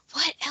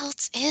 What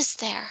else is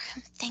there?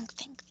 Think.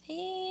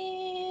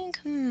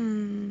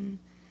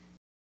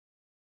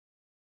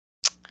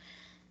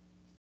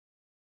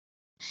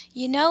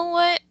 You know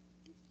what?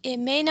 It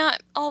may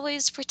not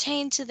always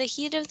pertain to the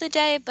heat of the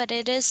day, but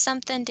it is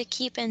something to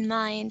keep in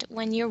mind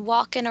when you're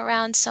walking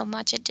around so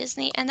much at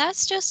Disney, and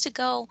that's just to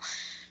go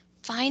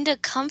find a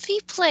comfy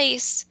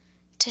place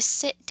to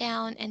sit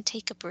down and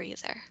take a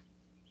breather.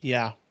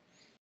 Yeah.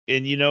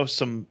 And you know,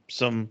 some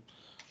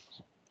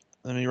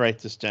let me write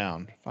this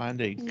down.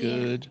 Find a Yeah.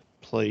 good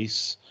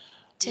place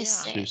To Yeah.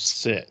 to sit.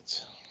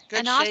 sit. Good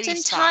And shady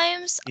spot.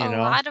 oftentimes, You a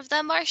know? lot of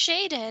them are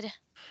shaded.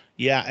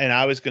 Yeah, and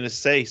I was going to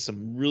say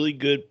some really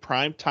good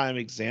primetime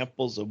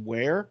examples of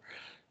where.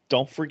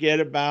 Don't forget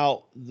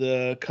about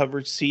the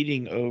covered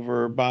seating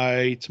over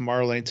by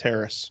Tomorrowland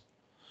Terrace.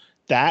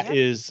 That Yep.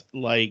 is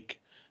like,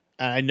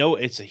 and I know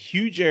it's a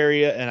huge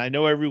area and I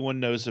know everyone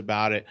knows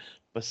about it,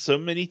 but so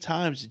many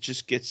times it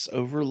just gets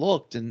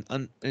overlooked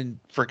and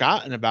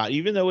forgotten about.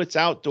 Even though it's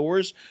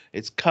outdoors,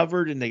 it's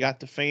covered and they got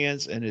the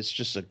fans, and it's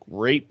just a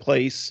great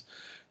place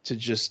to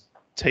just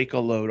take a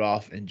load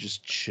off and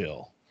just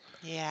chill.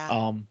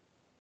 Yeah.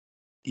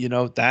 You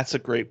know, that's a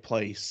great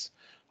place.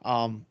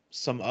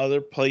 Some other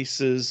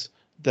places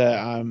that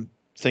I'm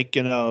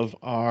thinking of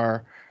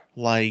are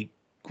like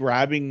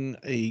grabbing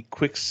a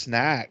quick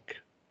snack,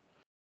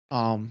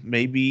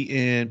 maybe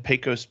in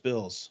Pecos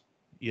Bills,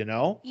 you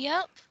know,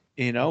 Yep.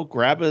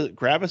 grab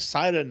a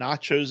side of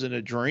nachos and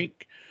a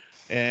drink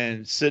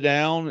and sit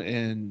down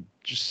and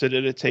just sit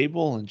at a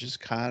table and just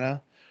kind of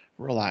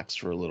relax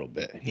for a little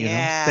bit. Things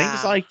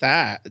Yeah. like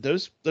that.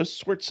 Those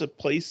sorts of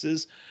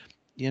places,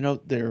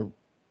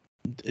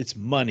 it's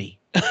money.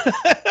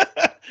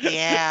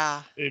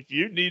 Yeah. If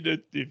you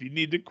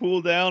need to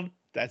cool down,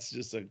 that's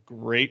just a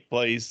great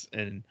place,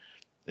 and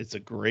it's a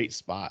great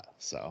spot.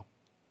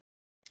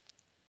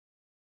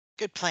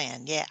 Good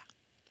plan. Yeah.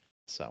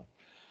 So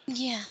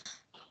Yeah.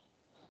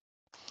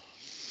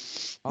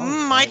 all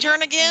My right.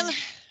 turn again.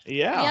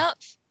 Yeah. Yep.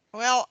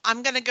 Well,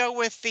 I'm going to go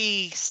with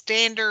the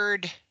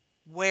standard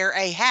wear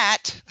a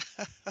hat.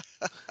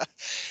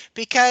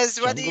 Because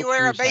whether Jungle you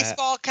wear a Cruise hat.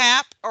 baseball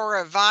cap or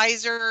a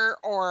visor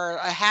or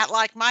a hat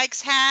like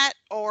Mike's hat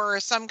or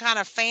some kind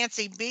of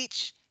fancy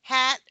beach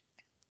hat,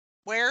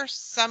 wear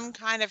some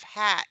kind of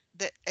hat,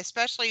 that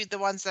especially the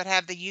ones that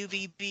have the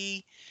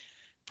UVB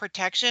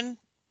protection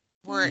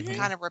where it Mhm.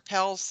 kind of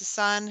repels the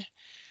sun.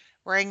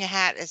 Wearing a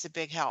hat is a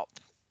big help.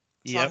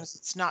 As long Yep. as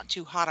it's not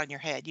too hot on your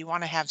head. You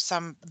want to have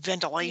some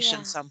ventilation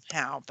Yeah.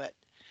 somehow, but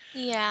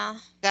Yeah.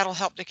 that'll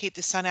help to keep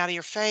the sun out of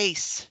your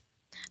face.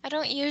 I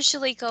don't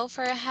usually go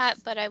for a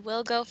hat, but I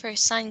will go for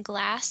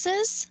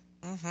sunglasses.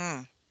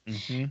 Mm-hmm.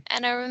 Mm-hmm.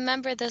 And I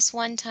remember this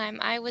one time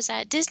I was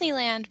at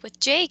Disneyland with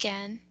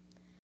Jagan,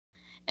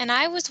 and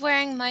I was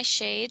wearing my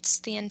shades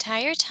the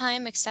entire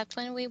time except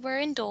when we were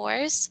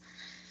indoors.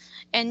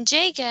 And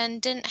Jagan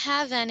didn't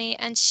have any,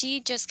 and she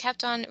just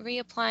kept on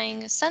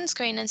reapplying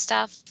sunscreen and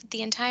stuff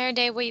the entire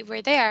day we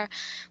were there.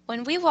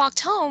 When we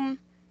walked home,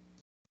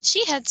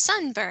 she had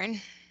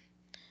sunburn.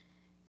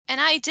 And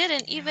I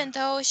didn't, Yeah. even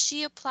though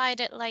she applied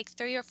it like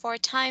 3 or 4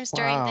 times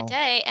during the Wow.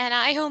 day, and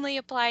I only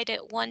applied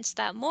it once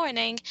that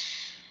morning.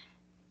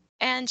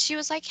 And she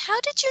was like, "How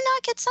did you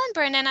not get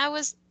sunburn?" And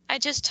I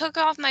just took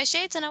off my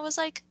shades and I was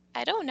like,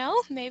 "I don't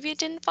know, maybe it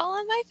didn't fall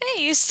on my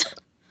face."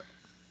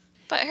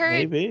 But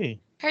Maybe.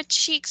 her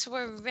cheeks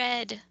were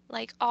red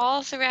like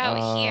all throughout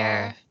Uh.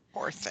 here.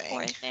 Poor thing.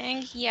 Poor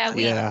thing. Yeah,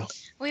 Yeah.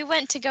 we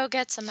went to go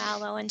get some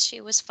aloe and she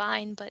was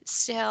fine, but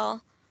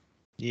still.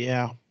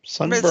 Yeah. But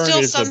Sunburn still,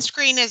 is a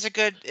sunscreen is a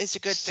good thing too.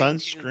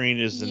 sunscreen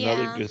is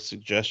another Yeah. good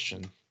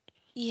suggestion.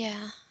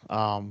 Yeah.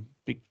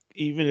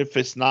 Even if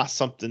it's not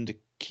something to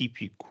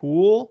keep you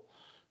cool,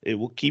 it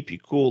will keep you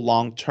cool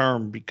long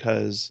term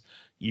because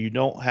you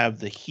don't have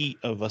the heat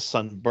of a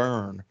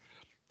sunburn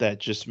that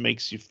just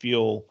makes you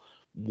feel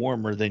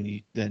warmer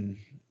you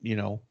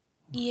know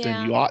than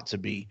Yeah. you ought to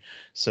be.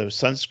 So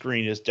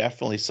sunscreen is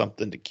definitely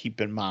something to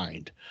keep in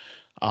mind.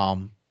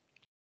 Um,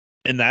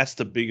 and that's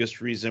the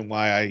biggest reason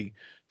why I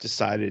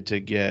decided to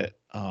get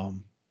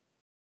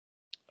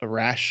a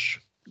rash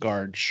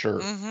guard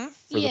shirt Mm-hmm.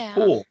 for the Yeah.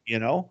 pool.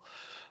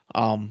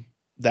 Um,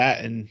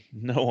 that and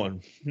no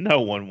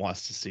one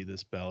wants to see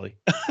this belly.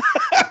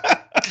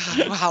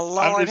 Wow,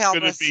 I'm Lord just help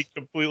going to us. be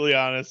completely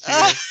honest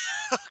here.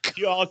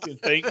 You all can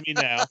thank me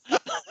now.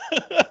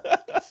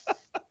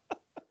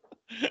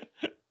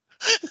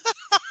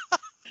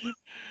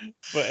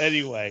 But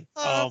anyway,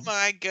 Oh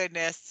my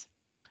goodness.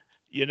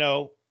 you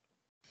know,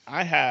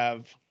 I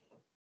have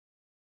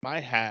my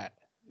hat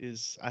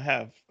is I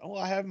have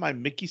my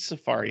Mickey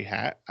Safari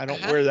hat. I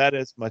don't Uh-huh. wear that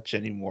as much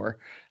anymore.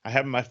 I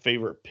have my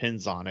favorite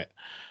pins on it.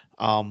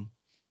 Um,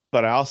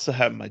 but I also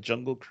have my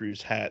Jungle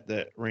Cruise hat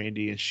that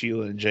Randy and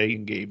Sheila and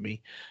Jagan gave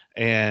me.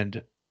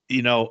 And,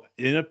 in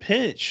a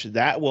pinch,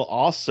 that will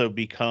also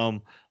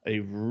become a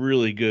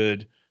really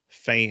good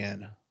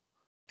fan.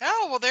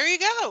 Oh, well, there you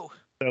go.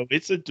 So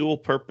it's a dual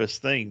purpose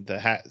thing, the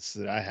hats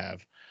that I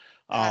have.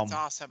 That's Um,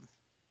 awesome.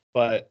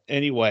 but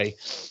anyway,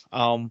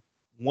 um,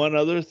 one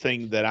other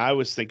thing that I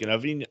was thinking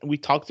of, we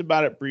talked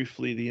about it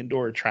briefly, the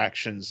indoor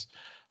attractions.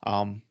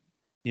 Um,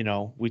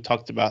 we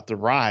talked about the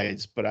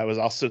rides, but I was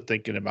also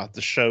thinking about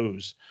the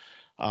shows,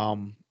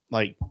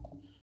 like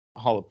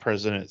Hall of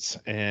Presidents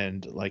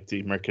and like the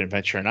American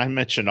Adventure. And I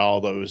mentioned all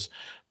those,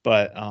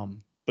 but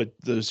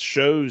those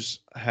shows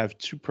have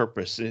two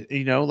purposes,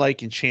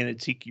 like Enchanted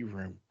Tiki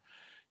Room.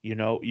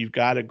 You've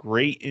got a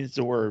great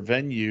indoor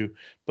venue,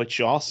 but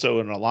you also,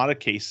 in a lot of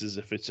cases,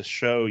 if it's a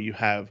show, you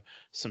have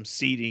some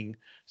seating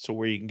so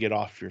where you can get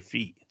off your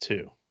feet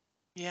too.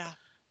 Yeah.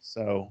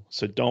 So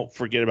don't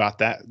forget about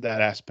that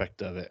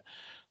aspect of it. Yeah.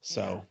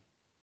 So,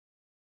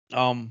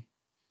 um,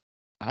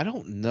 I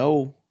don't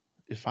know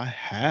if I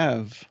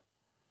have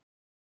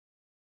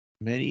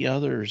many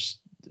others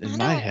in I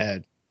my don't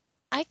head.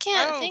 I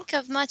can't Oh, think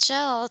of much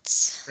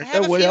else. I Brenda,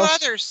 have a what few else?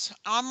 others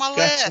on my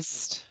Got some.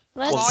 list. I'm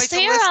Well, Let's always a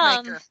hear list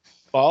 'em. maker.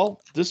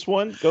 well, this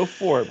one, go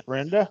for it,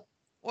 Brenda.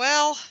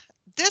 Well,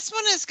 this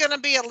one is going to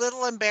be a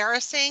little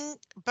embarrassing,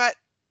 but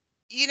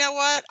you know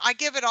what? I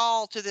give it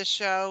all to this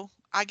show.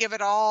 I give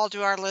it all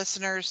to our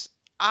listeners.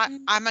 Mm,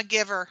 I'm a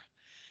giver.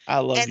 I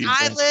love And you,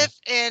 I Brenda. live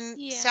in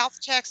yeah. South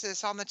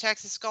Texas on the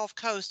Texas Gulf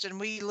Coast, and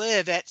we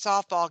live at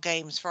softball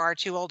games for our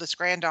two oldest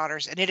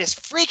granddaughters, and it is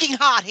freaking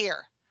hot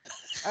here.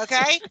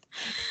 Okay?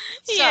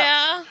 So,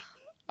 Yeah.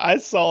 I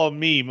saw a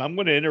meme. I'm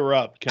going to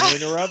interrupt. Can I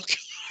interrupt?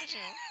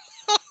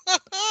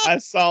 I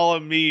saw a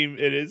meme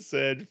and it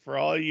said, "For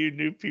all you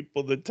new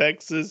people to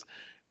Texas,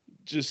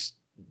 just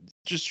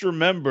just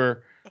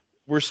remember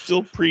We're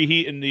still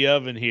preheating the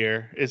oven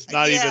here. It's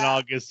not even Yeah.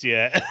 August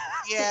yet.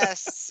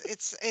 Yes,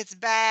 it's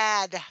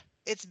bad.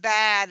 It's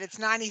bad. It's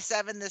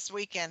 97 this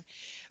weekend.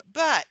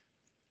 But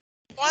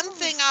one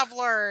thing I've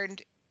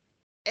learned,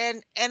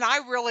 and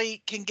I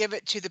really can give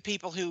it to the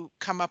people who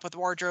come up with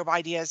wardrobe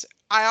ideas.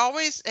 I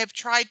always have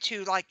tried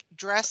to like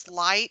dress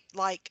light,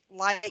 like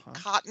light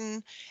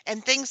cotton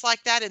and things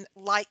like that, and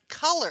light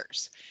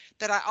colors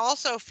that I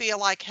also feel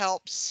like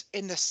helps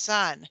in the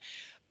sun.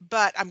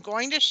 But I'm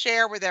going to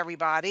share with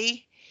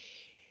everybody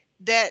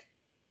that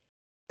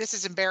this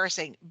is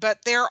embarrassing, but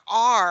there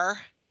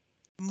are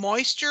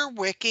moisture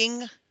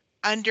wicking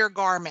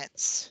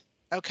undergarments,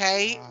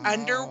 okay? Oh.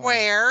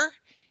 Underwear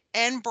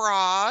and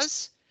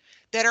bras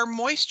that are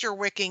moisture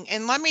wicking.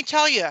 And let me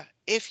tell you,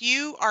 if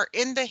you are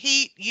in the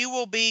heat, you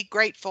will be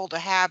grateful to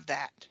have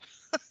that.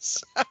 So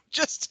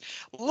just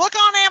look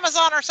on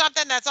Amazon or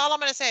something. That's all I'm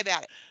going to say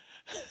about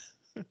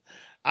it.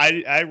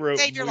 I wrote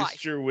Save your life.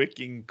 moisture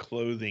wicking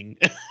clothing.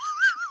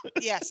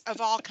 Yes,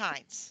 of all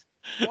kinds.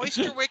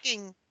 Moisture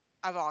wicking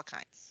of all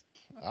kinds.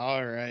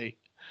 All right.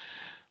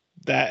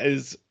 That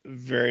is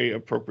very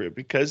appropriate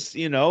because,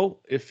 you know,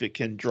 if it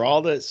can draw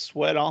that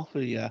sweat off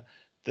of you,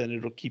 then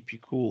it'll keep you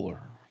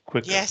cooler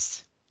quicker.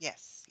 Yes,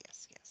 yes,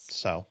 yes, yes.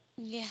 So,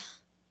 Yeah.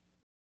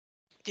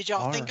 Did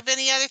y'all All think right. of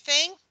any other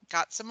thing?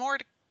 Got some more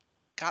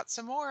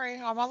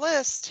on my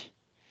list.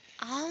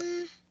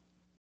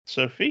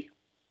 Sophie,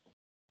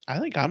 I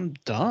think I'm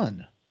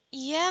done.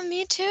 Yeah,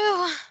 me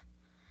too.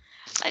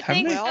 I How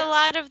think many- a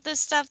lot of the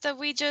stuff that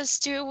we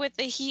just do with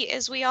the heat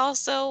is we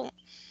also,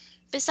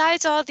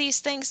 besides all these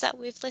things that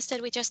we've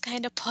listed, we just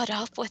kind of put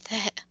up with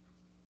it.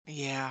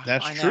 Yeah,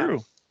 That's I know.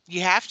 true.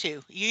 You have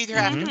to. You either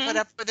have to Mhm. put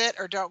up with it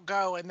or don't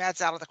go, and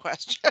that's out of the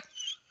question.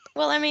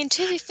 Well, I mean,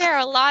 to be fair,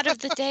 a lot of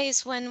the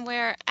days when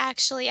we're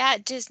actually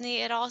at Disney,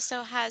 it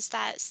also has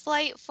that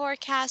slight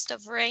forecast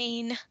of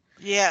rain.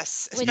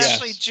 Yes, Which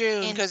especially Yes.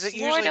 June, in because it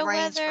usually Florida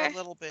rains for a weather-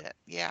 little bit.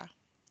 Yeah.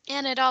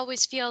 And it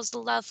always feels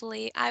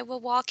lovely. I will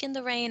walk in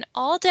the rain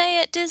all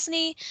day at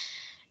Disney,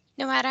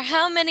 no matter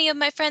how many of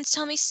my friends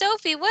tell me,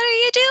 Sophie, what are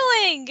you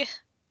doing?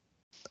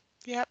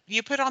 Yep.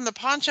 You put on the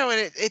poncho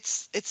and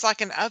it's like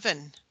an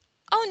oven.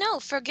 Oh no,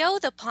 forgo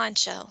the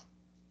poncho.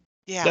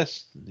 Yeah.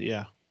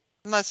 Yeah.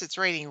 Unless it's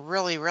raining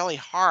really, really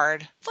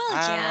hard. Well,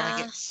 I don't want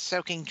to yeah. get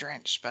soaking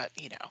drenched, but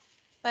you know.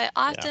 But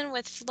often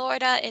with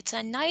Florida, it's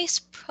a nice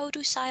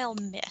produce-style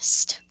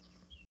mist.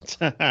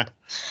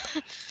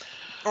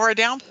 Or a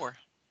downpour.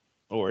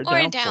 Or a Or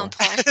a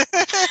downpour. downpour.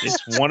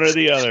 It's one or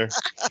the other.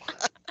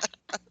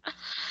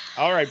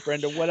 All right,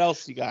 Brenda, what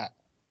else you got?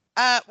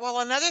 Well,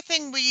 another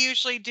thing we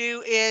usually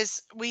do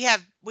is we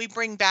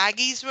bring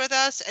baggies with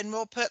us, and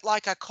we'll put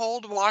like a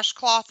cold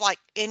washcloth, like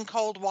in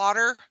cold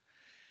water,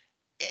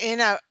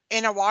 in a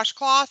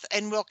washcloth,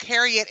 and we'll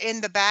carry it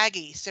in the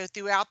baggie. So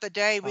throughout the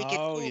day we can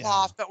Oh, cool yeah.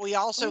 off, but we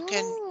also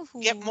can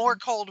get more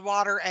Ooh. cold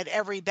water at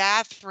every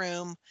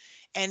bathroom,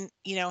 and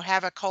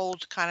have a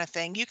cold kind of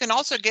thing. You can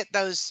also get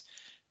those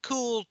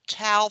cool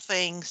towel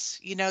things,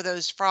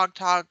 those frog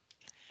tog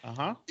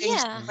Uh-huh.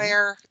 things Yeah.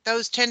 where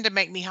those tend to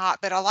make me hot,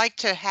 but I like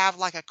to have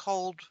like a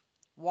cold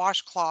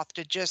washcloth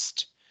to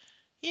just,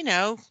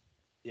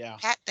 Yeah.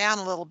 pat down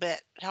a little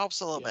bit. It helps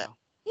a little bit.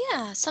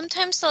 Yeah,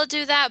 sometimes they'll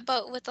do that,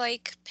 but with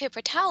like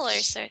paper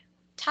towels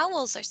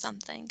or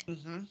something.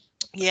 Mm-hmm.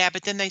 Yeah,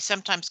 but then they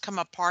sometimes come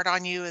apart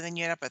on you and then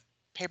you end up with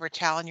paper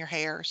towel in your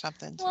hair or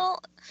something. So.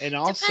 Well, And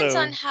depends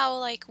on also, how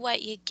like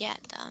wet you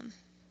get them.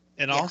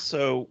 and Yeah.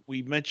 also,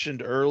 we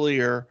mentioned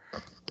earlier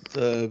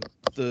the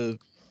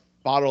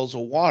bottles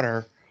of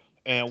water,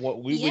 and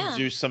what we would Yeah.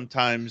 do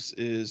sometimes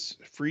is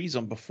freeze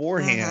them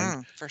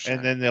beforehand, Mhm, for sure.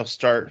 and then they'll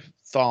start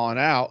thawing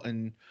out,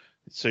 and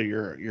so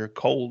your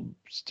cold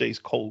stays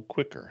cold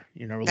quicker,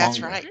 That's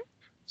longer. right.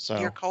 So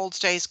Your cold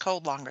stays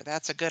cold longer.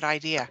 That's a good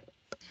idea.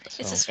 It's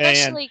so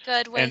especially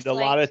good with and a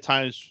like lot of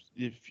times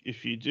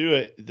if you do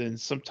it, then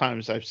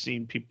sometimes I've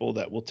seen people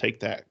that will take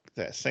that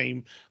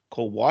same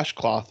cold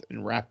washcloth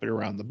and wrap it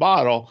around the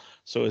bottle,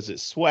 so as it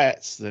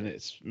sweats, then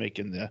it's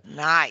making the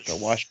Nice.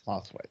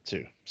 washcloth wet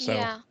too. So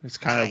Yeah. it's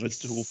kind of a Nice.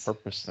 dual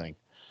purpose thing.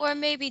 or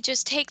maybe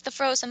just take the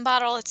frozen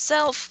bottle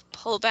itself,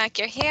 pull back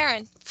your hair,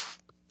 and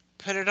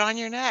Put it on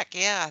your neck.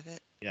 Yeah.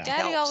 Yeah.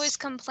 Daddy helps. always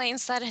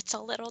complains that it's a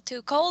little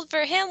too cold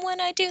for him when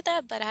I do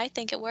that, but I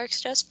think it works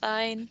just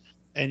fine.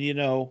 And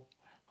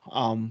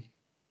um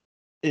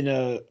in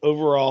a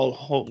overall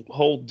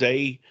whole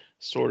day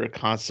sort of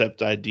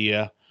concept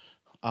idea,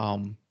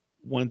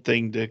 one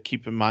thing to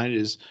keep in mind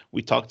is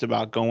we talked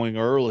about going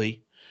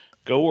early.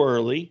 Go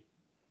early,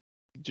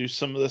 do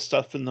some of the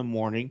stuff in the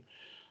morning,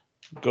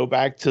 go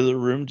back to the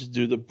room to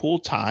do the pool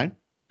time,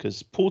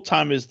 because pool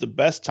time is the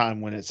best time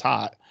when it's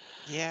hot.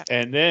 Yeah.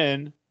 And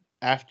then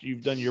after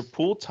you've done your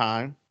pool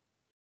time,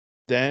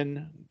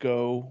 then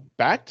go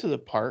back to the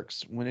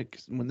parks when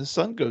the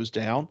sun goes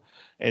down,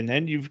 and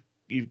then you've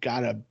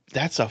got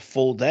that's a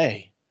full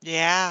day,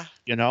 Yeah.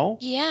 you know?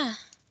 Yeah.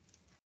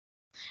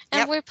 And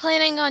Yep. we're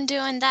planning on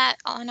doing that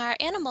on our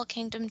Animal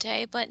Kingdom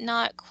day, but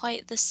not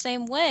quite the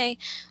same way.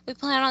 We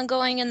plan on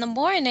going in the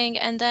morning,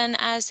 and then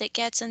as it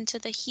gets into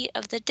the heat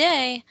of the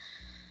day,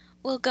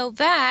 we'll go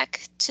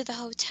back to the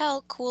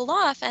hotel, cool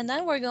off, and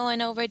then we're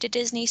going over to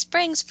Disney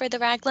Springs for the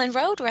Raglan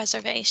Road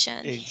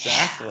reservation.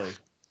 Exactly.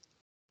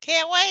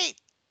 Can't wait.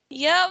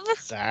 Yep.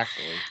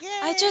 Exactly. Yay.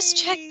 I just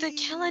checked the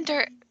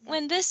calendar.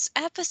 When this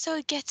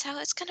episode gets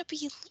out, it's going to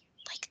be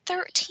like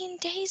 13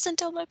 days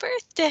until my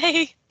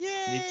birthday.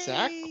 Yay.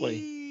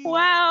 Exactly.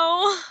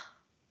 Wow.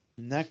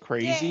 Isn't that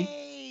crazy?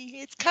 Yay.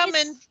 It's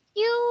coming.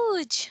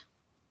 Huge.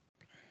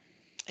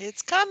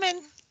 It's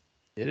coming.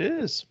 It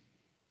is.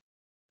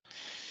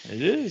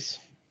 It is.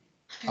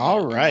 And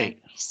Alright.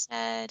 I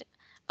said,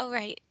 oh,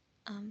 right.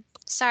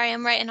 Sorry,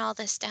 I'm writing all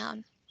this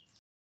down.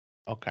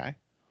 Okay.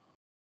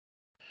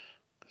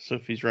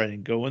 Sophie's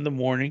writing, go in the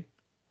morning,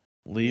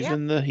 leave Yep.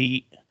 in the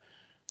heat,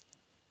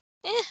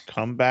 Eh.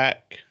 come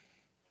back.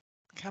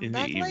 Come In the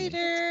back evening.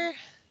 later.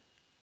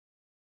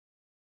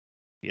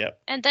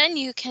 Yep. And then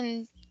you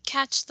can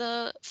catch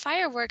the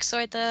fireworks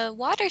or the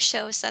water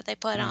shows that they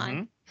put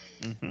on.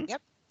 Mm-hmm.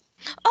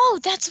 Oh,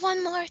 that's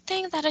one more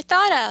thing that I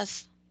thought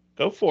of.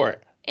 Go for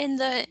it. In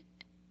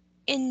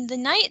the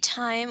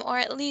nighttime, or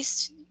at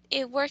least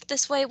it worked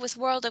this way with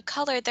World of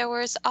Color, there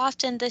was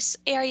often this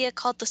area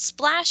called the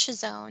splash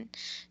zone.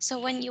 So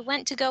when you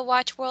went to go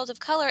watch World of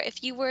Color,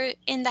 if you were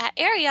in that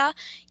area,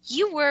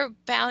 you were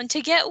bound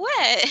to get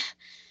wet.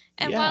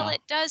 And while Yeah.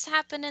 it does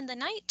happen in the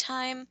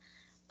nighttime,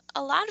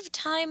 a lot of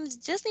times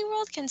Disney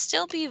World can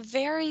still be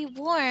very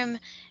warm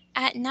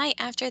at night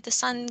after the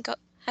sun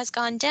has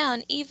gone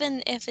down,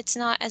 even if it's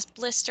not as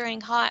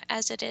blistering hot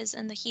as it is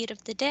in the heat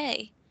of the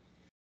day.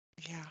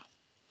 Yeah.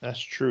 That's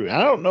true.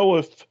 I don't know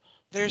if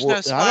There's no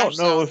I splash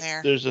don't know zone if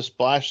there. there's a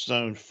splash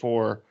zone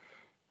for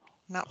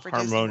Not for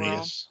Disney World.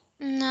 Harmonious.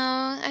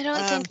 No, I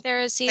don't think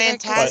there is either.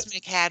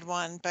 Fantasmic had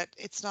one, but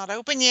it's not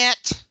open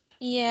yet.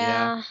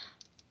 Yeah.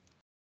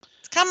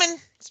 It's coming,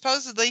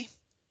 supposedly.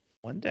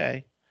 One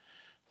day.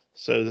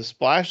 So the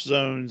splash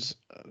zones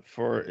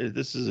for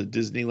this is a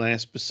Disneyland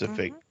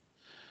specific. Mhm.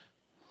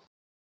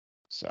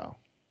 So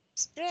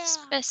Yeah.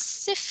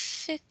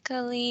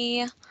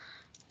 Specifically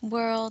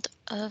World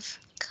of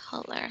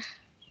Color.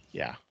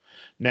 yeah.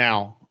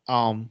 Now,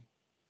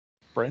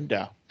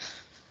 Brenda.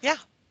 Yeah.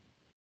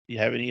 You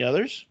have any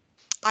others?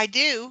 I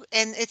do,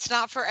 and it's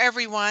not for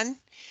everyone.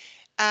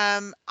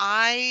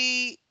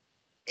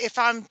 If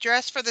I'm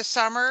dressed for the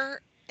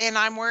summer and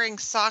I'm wearing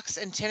socks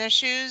and tennis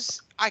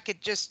shoes, I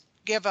could just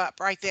give up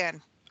right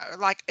then,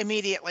 like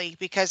immediately,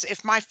 because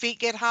if my feet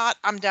get hot,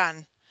 I'm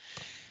done.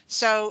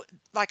 So,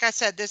 like I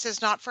said, this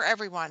is not for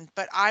everyone,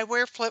 but I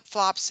wear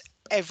flip-flops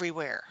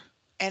everywhere.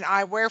 And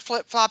I wear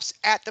flip-flops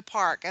at the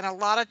park. And a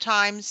lot of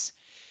times,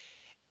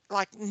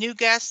 like new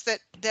guests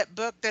that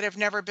book that have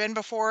never been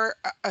before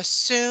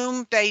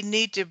assume they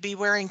need to be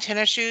wearing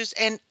tennis shoes,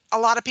 and a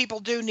lot of people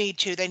do need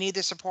to. They need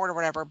the support or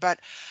whatever, but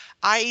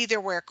I either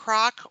wear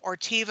Croc or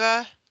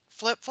Teva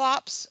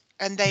flip-flops,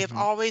 and they have Mhm.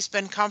 always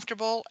been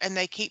comfortable and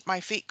they keep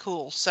my feet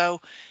cool.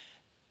 So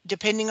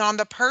depending on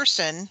the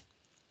person,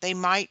 they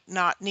might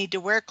not need to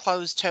wear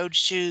closed-toed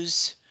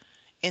shoes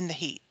in the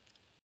heat.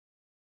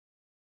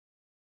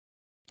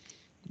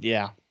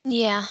 Yeah.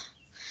 Yeah.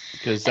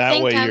 Because I that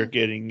think way you're I'm-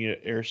 getting your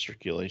air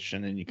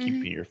circulation and you're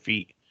keeping your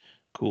feet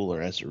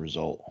cooler as a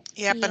result.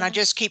 Yep, and I Yeah.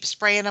 just keep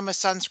spraying them with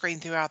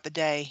sunscreen throughout the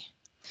day.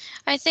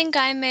 I think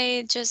I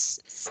may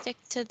just stick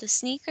to the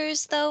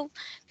sneakers though,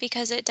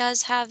 because it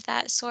does have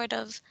that sort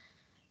of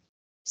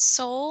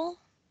sole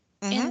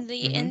in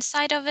the Mhm.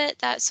 inside of it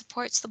that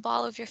supports the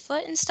ball of your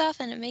foot and stuff,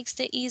 and it makes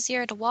it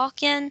easier to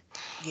walk in.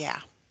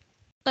 Yeah.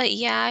 But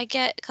yeah, I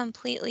get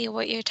completely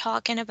what you're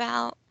talking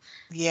about.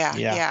 Yeah,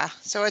 Yeah. yeah.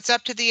 So it's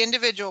up to the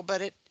individual,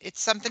 but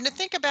it's something to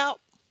think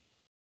about.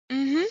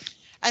 Mm-hmm.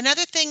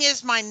 Another thing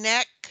is my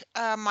neck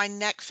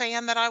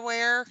fan that I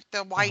wear,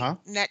 the white Uh-huh.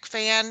 neck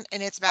fan,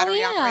 and it's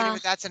battery operated, yeah.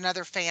 but that's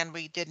another fan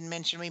we didn't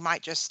mention. We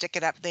might just stick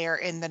it up there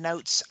in the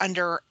notes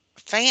under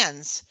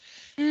fans.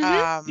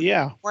 Mm-hmm.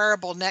 Yeah.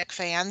 Wearable neck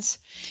fans.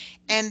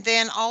 And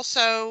then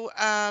also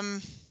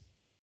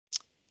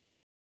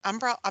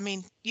umbrella. I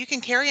mean, you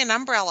can carry an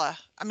umbrella.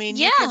 I mean,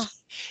 you can Yeah.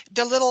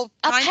 the little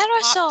A kind that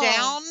parasol. pop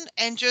down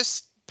and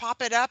just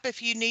pop it up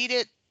if you need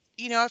it,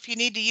 if you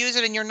need to use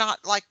it and you're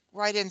not like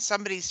right in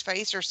somebody's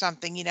face or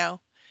something,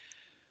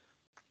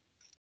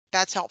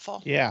 that's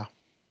helpful. Yeah.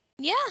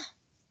 Yeah.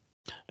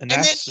 And And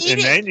then that's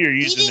and then you're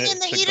using eating in it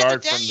the to heat of the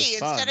guard day from the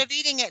sun. instead of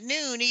eating at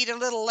noon, eat a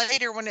little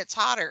later when it's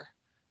hotter.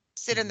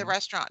 Sit in the Mhm.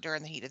 restaurant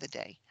during the heat of the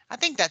day. I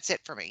think that's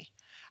it for me.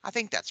 I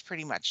think that's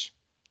pretty much.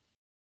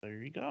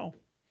 There you go.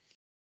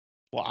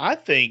 Well, I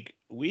think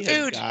we have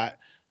Food. got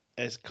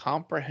as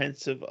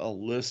comprehensive a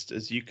list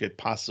as you could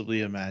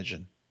possibly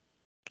imagine.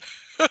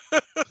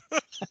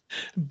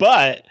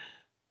 But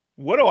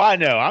what do I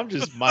know? I'm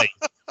just Mike.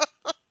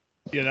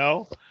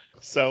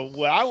 So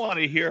what I want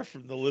to hear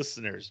from the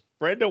listeners.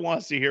 Brenda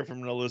wants to hear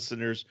from the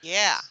listeners.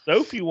 Yeah.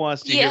 Sophie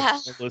wants to hear Yeah.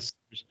 from the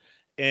listeners.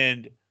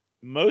 And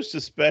most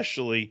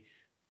especially,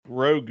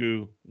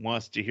 Grogu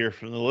wants to hear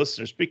from the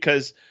listeners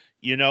because,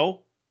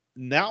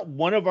 now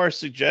one of our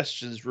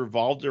suggestions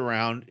revolved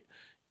around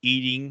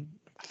eating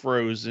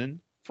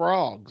frozen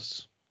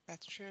frogs.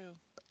 That's true.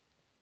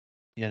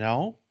 You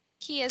know,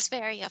 He is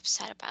very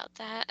upset about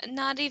that.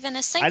 Not even a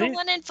I single didn't.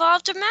 one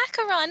involved a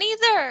macaron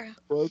either.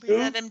 We let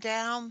Grogu, him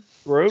down.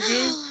 Grogu,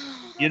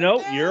 We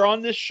let him you're down.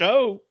 on this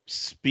show.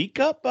 Speak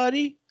up,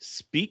 buddy.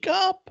 Speak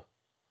up.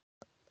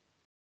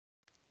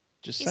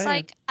 Just He's saying.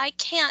 like, I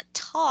can't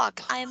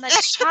talk. I'm a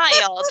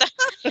child.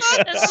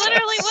 That's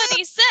literally what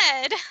he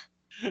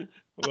said.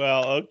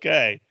 Well,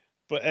 okay.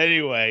 But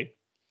anyway,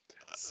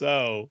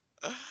 so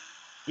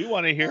we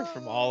want to hear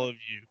from all of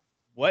you.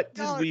 What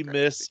did Y'all are we crazy.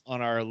 miss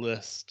on our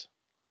list?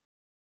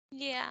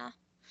 Yeah.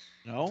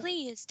 No?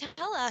 Please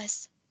tell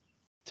us.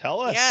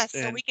 Tell us. Yes, so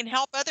And we can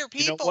help other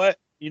you know people. what?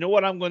 You know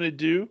what I'm going to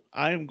do?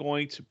 I am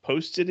going to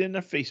post it in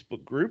a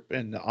Facebook group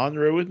and the On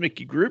the Road with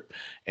Mickey group,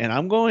 and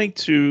I'm going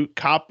to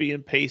copy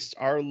and paste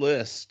our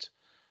list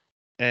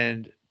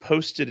and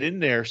post it in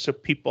there so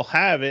people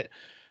have it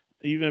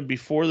even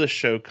before the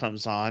show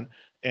comes on,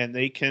 and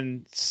they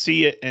can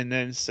see it and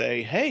then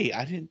say, "Hey,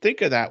 I didn't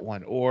think of that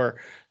one,"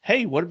 or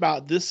 "Hey, what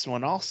about this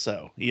one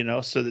also?"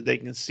 So that they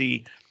can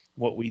see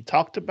what we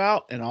talked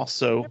about and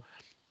also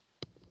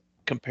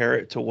compare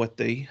it to what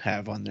they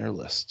have on their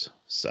list.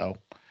 So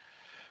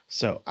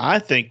I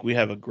think we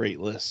have a great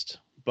list,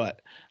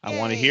 but I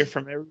want to hear Yay.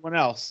 from everyone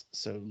else.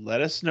 So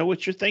let us know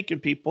what you're thinking,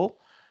 people.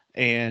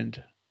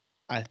 And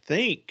I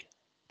think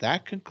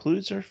that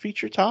concludes our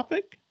feature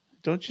topic.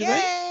 Don't you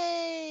think?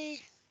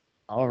 Yay.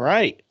 All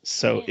right.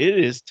 So Yeah. it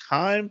is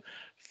time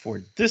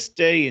for this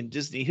day in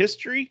Disney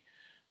history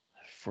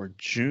for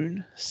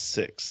June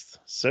 6th.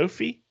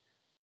 Sophie,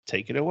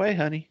 take it away,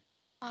 honey.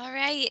 All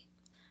right.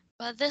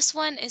 Well, this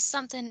one is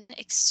something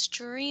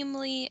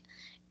extremely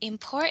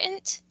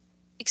important,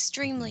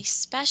 extremely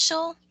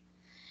special,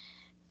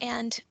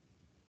 and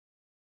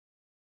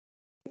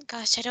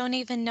gosh, I don't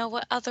even know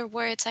what other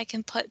words I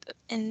can put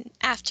in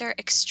after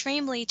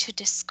extremely to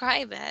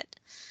describe it.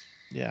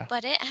 Yeah.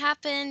 But it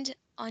happened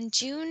on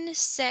June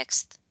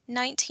 6th,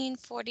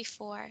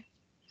 1944.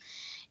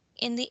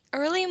 In the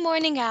early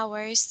morning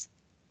hours,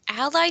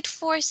 Allied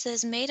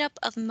forces made up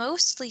of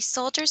mostly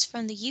soldiers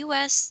from the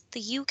US,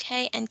 the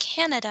UK, and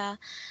Canada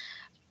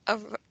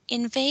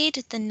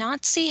invade the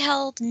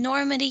Nazi-held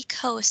Normandy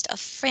coast of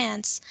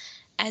France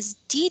as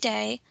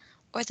D-Day,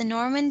 or the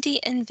Normandy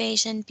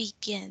invasion,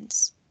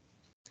 begins.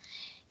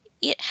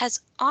 It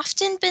has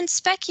often been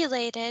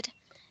speculated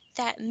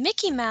that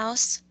Mickey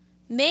Mouse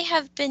may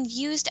have been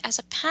used as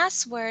a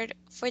password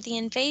for the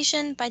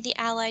invasion by the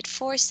Allied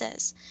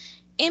forces.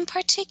 In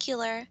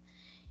particular,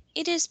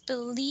 it is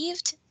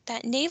believed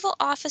that naval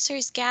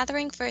officers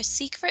gathering for a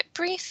secret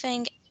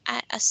briefing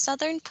at a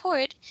southern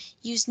port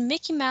used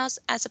Mickey Mouse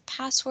as a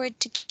password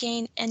to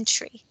gain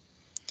entry.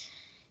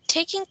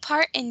 Taking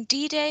part in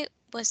D-Day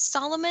was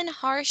Solomon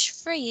Harsh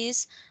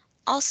Frees,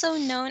 also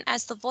known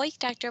as the voice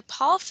actor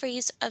Paul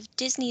Frees of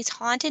Disney's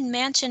Haunted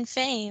Mansion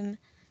fame.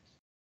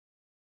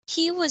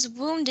 He was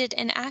wounded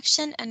in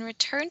action and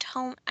returned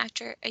home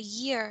for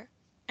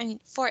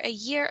a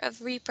year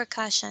of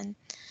repercussion.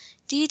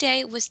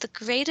 D-Day was the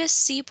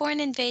greatest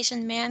seaborne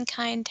invasion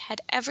mankind had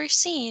ever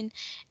seen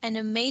and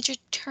a major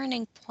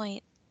turning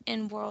point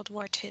in World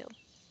War II.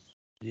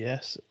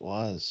 Yes, it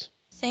was.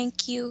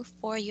 Thank you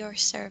for your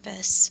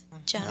service,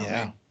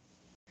 gentlemen.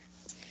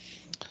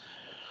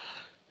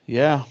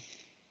 Yeah.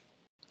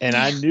 And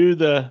I knew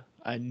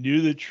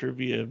the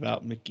trivia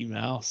about Mickey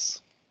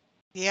Mouse.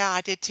 Yeah,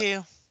 I did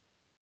too.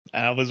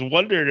 And I was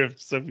wondering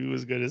if Sophie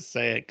was going to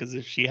say it, because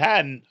if she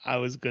hadn't, I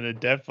was going to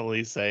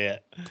definitely say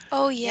it.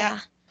 Oh yeah.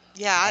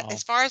 Yeah, Oh.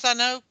 as far as I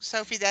know,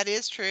 Sophie, that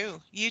is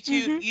true. You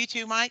too, Mhm. you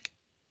too, Mike?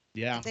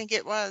 Yeah, I think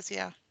it was,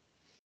 yeah.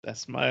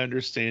 that's my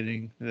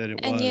understanding that it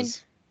And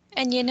was.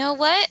 you know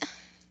what?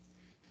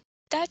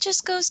 That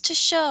just goes to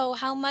show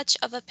how much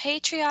of a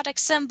patriotic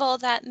symbol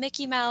that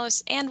Mickey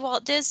Mouse and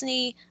Walt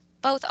Disney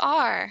both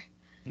are.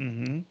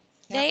 Mm-hmm. Yep.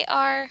 They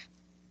are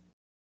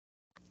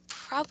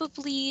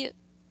probably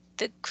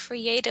the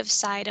creative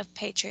side of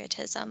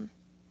patriotism.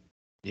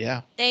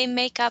 Yeah. They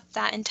make up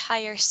that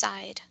entire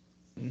side.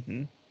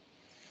 Mm-hmm.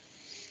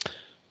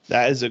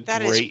 That is a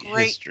That is great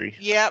great. history.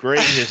 Yep. Great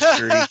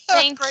history.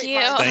 Thank Great you.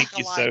 minds Thank think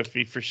you, alike.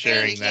 Sophie, for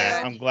sharing Thank that.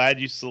 you. I'm glad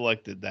you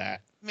selected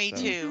that. Me So-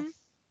 too. Mhm.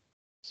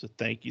 So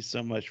thank you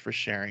so much for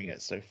sharing it,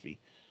 Sophie.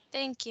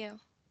 Thank you.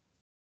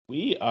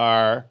 We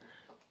are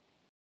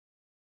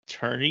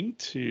turning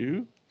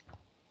to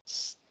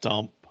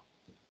Stump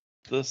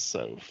the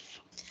Soph.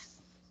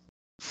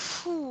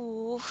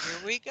 Whew.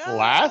 Here we go.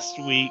 Last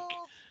week,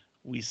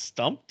 we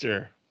stumped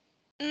her.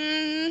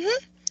 Mhm.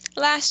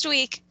 Last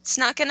week. It's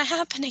not gonna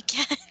happen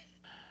again.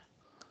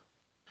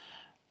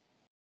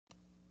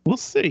 We'll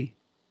see.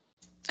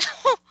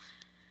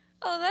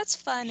 Oh, that's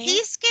funny.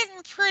 He's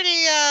getting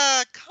pretty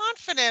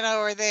confident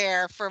over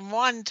there from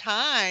one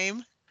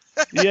time.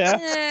 Yeah.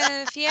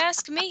 If you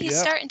ask me, he's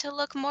Yep. starting to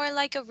look more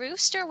like a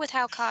rooster with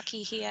how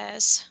cocky he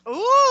is.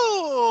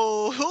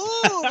 Ooh.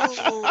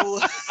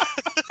 Ooh.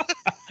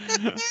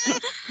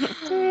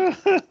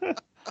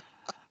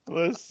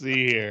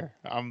 see here.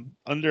 I'm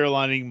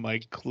underlining my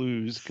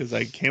clues because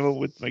I came up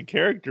with my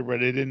character, but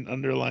I didn't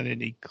underline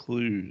any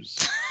clues.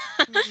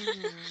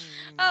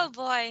 Oh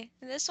boy,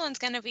 this one's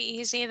gonna be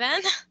easy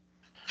then.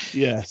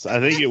 Yes, I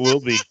think it will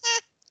be.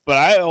 But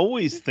I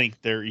always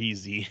think they're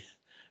easy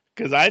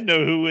because I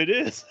know who it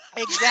is.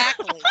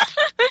 Exactly.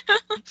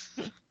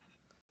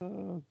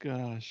 Oh,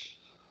 gosh.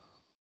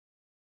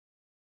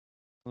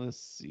 Let's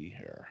see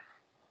here.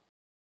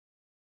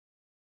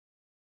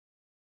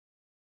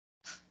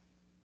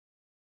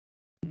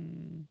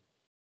 Hmm.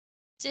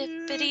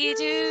 Zippity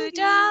doo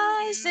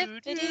dah,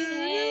 zippity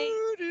hey.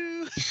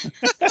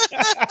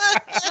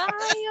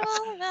 My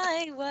oh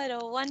my, what a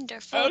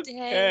wonderful day.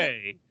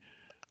 Okay.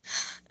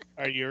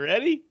 Are you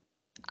ready?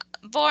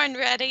 Born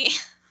ready.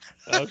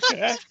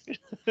 Okay.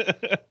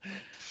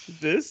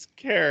 This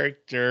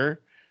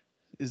character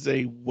is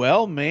a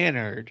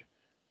well-mannered,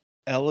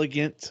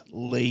 elegant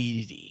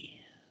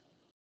lady.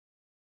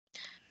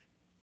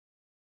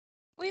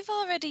 We've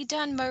already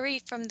done Marie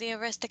from the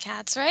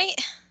Aristocats, right?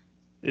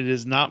 It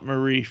is not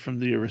Marie from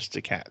the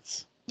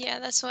Aristocats. Yeah,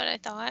 that's what I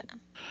thought.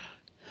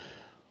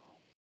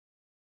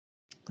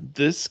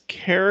 This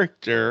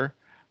character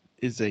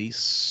is a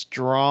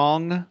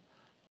strong,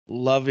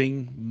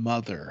 loving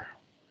mother.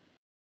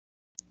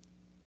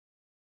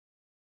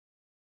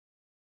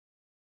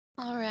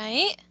 All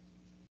right.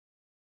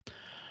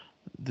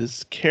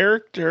 This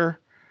character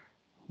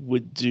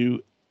would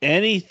do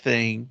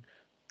anything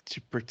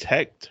to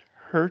protect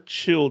her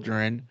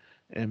children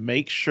and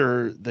make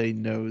sure they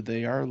know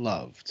they are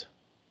loved.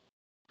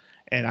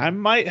 And I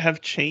might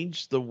have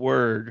changed the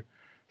word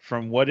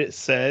from what it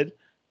said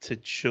to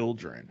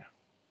children.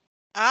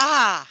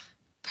 Ah.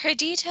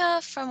 Perdita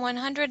from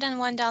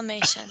 101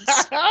 Dalmatians.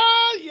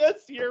 Yes,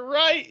 you're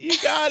right. You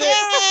got it.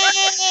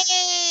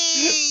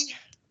 Yay!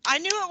 I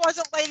knew it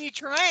wasn't Lady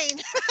Tremaine.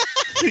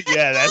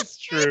 Yeah, that's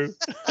true.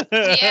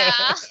 Yeah.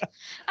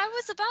 I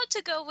was about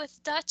to go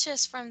with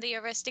Duchess from the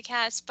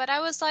Aristocats, but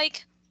I was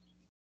like,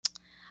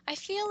 I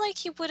feel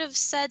like you would have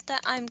said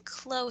that I'm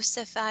close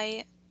if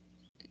I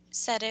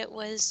said it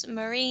was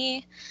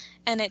Marie,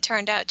 and it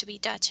turned out to be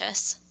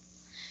Duchess.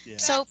 Yeah.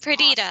 So That's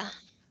Perdita. awesome.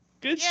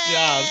 Good Yay,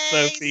 job,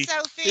 Sophie.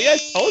 Sophie. See, I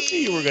told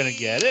you were going to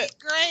get it.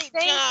 Great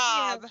Thank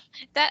job.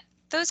 you.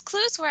 Those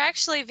clues were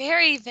actually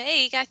very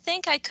vague. I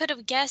think I could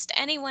have guessed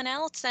anyone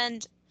else,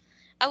 and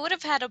I would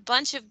have had a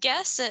bunch of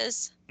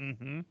guesses.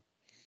 Mm-hmm.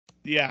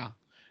 Yeah,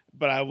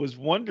 but I was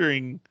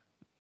wondering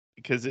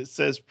because it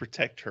says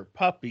protect her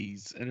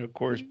puppies, and of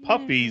course, Mhm.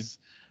 puppies,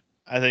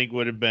 I think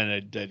would have been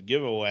a dead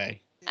giveaway.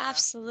 Yeah.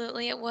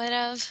 Absolutely, it would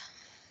have.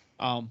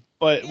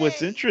 But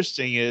what's Yay.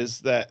 interesting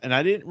is that, and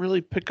I didn't really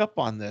pick up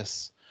on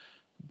this,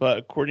 but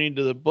according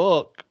to the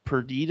book,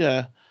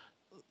 Perdita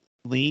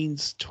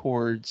leans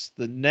towards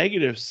the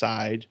negative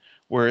side,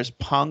 whereas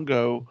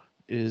Pongo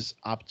is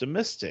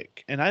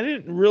optimistic. And I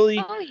didn't really,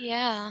 Oh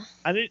yeah.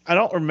 I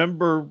don't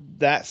remember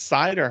that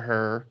side of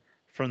her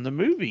from the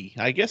movie.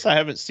 I guess I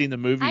haven't seen the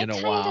movie in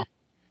a while.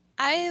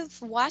 I've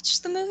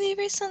watched the movie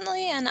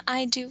recently, and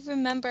I do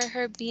remember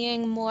her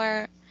being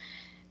more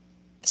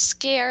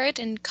scared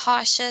and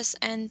cautious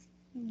and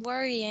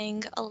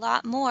worrying a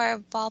lot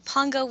more, while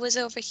Pongo was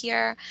over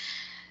here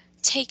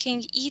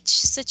taking each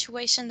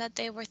situation that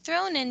they were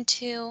thrown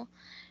into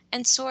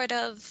and sort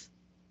of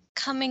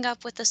coming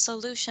up with a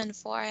solution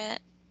for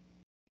it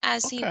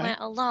as he Okay. went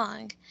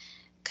along.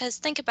 Because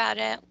think about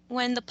it,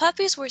 when the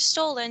puppies were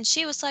stolen,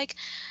 she was like,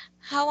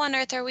 how on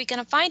earth are we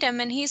going to find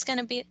him? And he's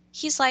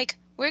like,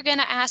 we're going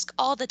to ask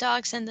all the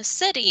dogs in the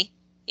city.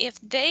 If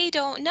they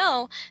don't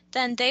know,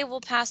 then they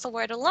will pass the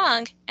word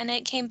along. And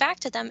it came back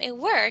to them. It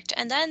worked.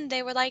 And then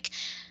they were like,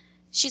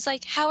 she's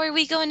like, how are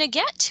we going to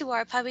get to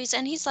our puppies?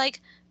 And he's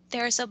like,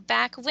 there's a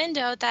back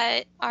window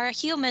that our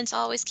humans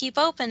always keep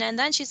open. And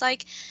then she's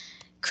like,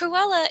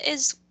 Cruella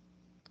is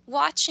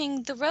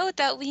watching the road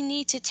that we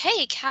need to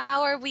take.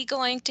 How are we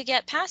going to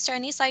get past her?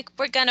 And he's like,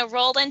 we're going to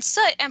roll in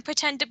soot and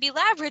pretend to be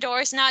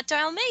Labradors, not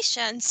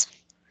Dalmatians.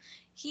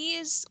 He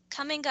is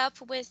coming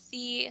up with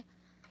the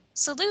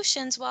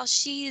solutions while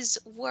she's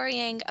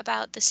worrying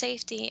about the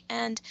safety.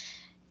 And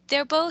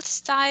they're both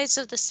sides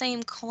of the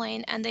same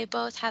coin, and they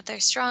both have their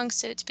strong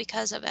suits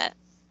because of it.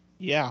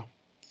 Yeah.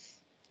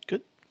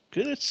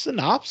 Good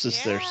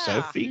synopsis there, Yeah.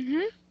 Sophie. Mm-hmm.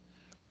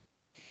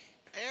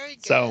 Very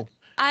good. So,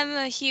 I'm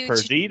a huge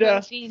Perdita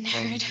movie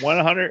from nerd.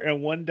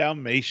 101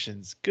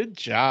 Dalmatians. Good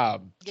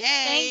job. Yay.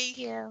 Thank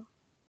you.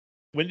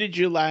 When did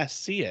you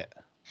last see it?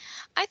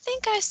 I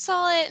think I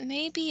saw it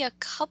maybe a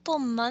couple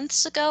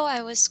months ago.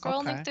 I was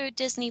scrolling Okay. through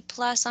Disney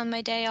Plus on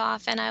my day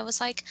off, and I was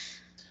like,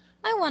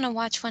 I want to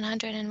watch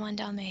 101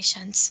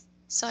 Dalmatians.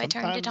 So I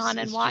turned it on and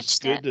it's just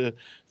watched good it.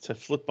 to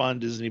flip on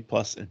Disney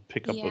Plus and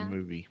pick up a Yeah.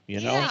 movie, you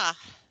know? Yeah.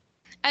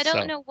 I don't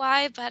So- know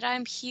why, but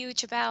I'm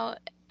huge about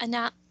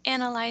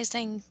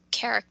analyzing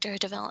character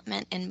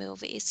development in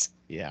movies.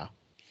 Yeah.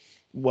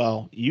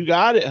 Well, you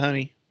got it,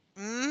 honey.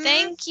 Mhm.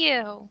 Thank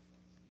you.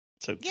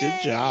 So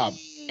good job.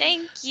 Yay.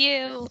 Thank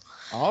you.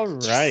 All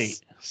right. Yes.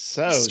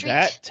 So The streak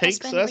that has takes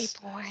been us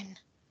reborn.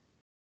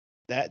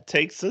 That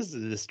takes us.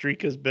 The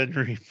streak has been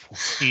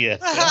reformed. Yes.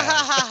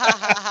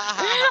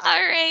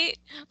 All right,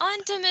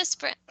 on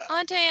to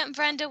on to Aunt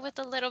Brenda with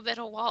a little bit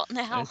of Walt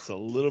now. It's a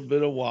little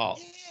bit of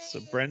Walt. So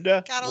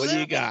Brenda, Got a what do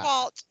little you bit of got?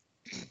 Walt.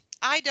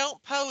 I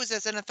don't pose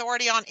as an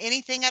authority on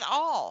anything at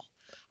all.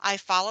 I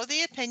follow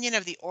the opinion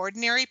of the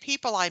ordinary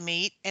people I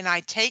meet, and I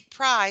take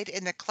pride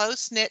in the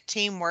close-knit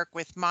teamwork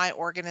with my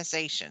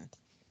organization.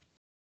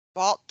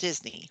 Walt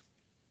Disney.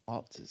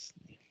 Walt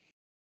Disney.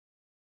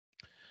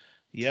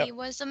 He Yep.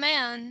 was a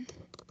man.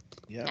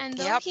 Yep. And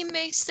though Yep. he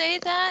may say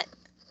that,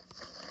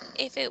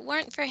 if it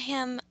weren't for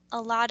him,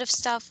 a lot of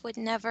stuff would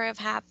never have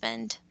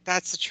happened.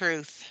 That's the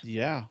truth.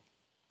 Yeah.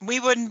 We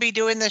wouldn't be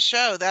doing this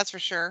show, that's for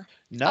sure.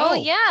 No. Oh,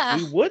 yeah.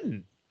 We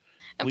wouldn't.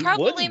 And We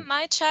probably wouldn't.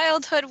 my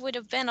childhood would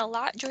have been a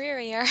lot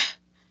drearier.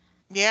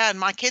 Yeah, and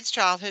my kids'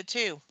 childhood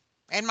too.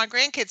 And my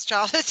grandkids'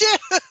 childhood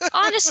too.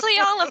 Honestly,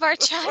 all of our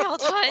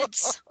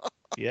childhoods.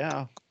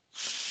 Yeah.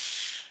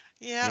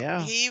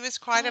 Yeah, he was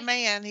quite a Right.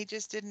 man. He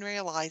just didn't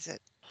realize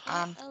it.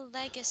 What a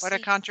legacy. What a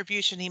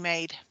contribution he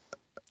made.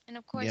 And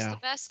of course, Yeah. the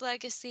best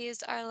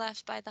legacies are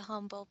left by the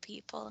humble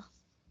people.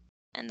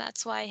 And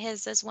that's why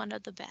his is one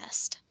of the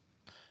best.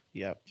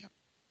 Yep.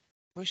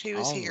 Wish he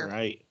was All here.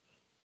 right.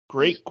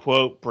 Great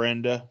quote,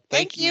 Brenda.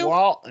 Thank you.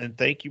 Walt, and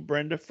thank you,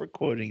 Brenda, for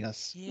quoting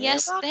us. You're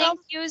Yes, welcome. thank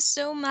you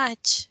so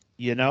much.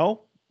 You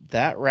know,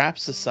 that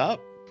wraps us up.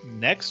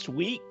 Next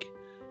week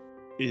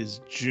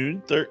is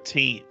June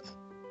 13th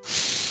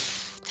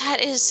That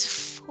is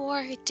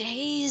 4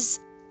 days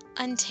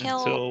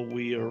until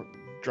we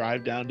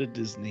drive down to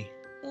Disney.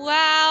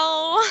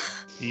 wow.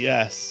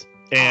 Yes.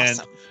 And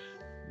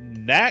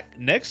Awesome.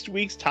 next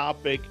week's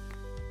topic,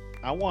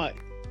 I want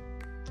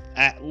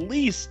at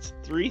least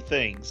 3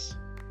 things.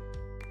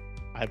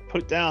 I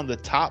put down the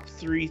top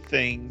 3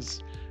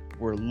 things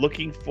we're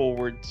looking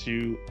forward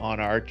to on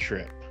our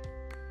trip.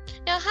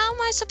 Now, how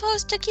am I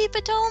supposed to keep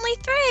it to only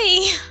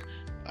 3?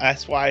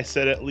 That's why I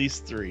said at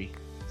least 3.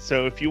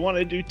 So if you want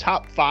to do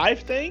top 5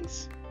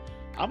 things,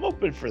 I'm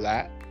open for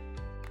that.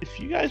 If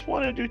you guys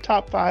want to do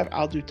top 5,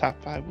 I'll do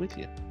top 5 with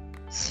you.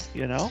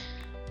 You know?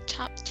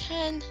 Top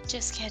 10?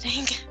 Just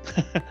kidding.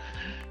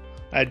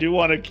 I do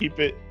want to keep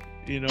it,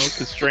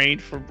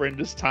 constrained for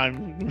Brenda's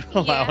time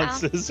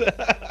allowances.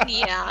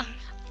 Yeah.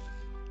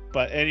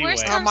 But anyway,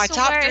 Worst Well, comes my to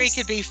top 3 worst.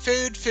 could be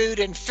food, food,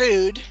 and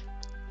food.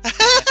 but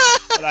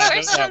I know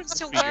Worst that comes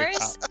to would be your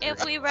worst, top if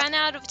 3. we run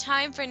out of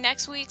time for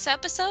next week's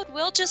episode,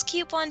 we'll just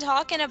keep on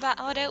talking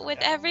about it with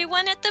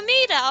everyone at the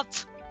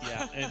meetup.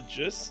 Yeah, and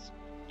just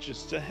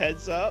a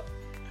heads up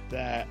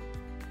that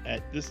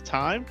at this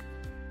time,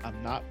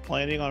 I'm not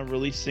planning on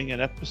releasing an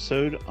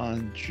episode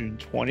on June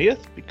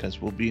 20th because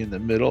we'll be in the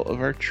middle of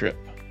our trip.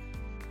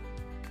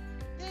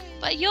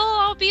 But you'll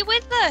all be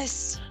with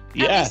us. At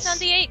Yes. least on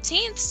the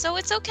 18th, so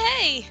it's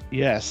okay.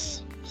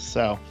 Yes.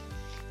 So,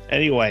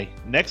 anyway,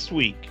 next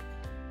week,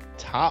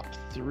 top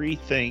 3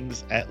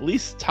 things, at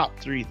least top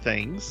 3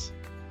 things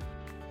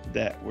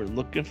that we're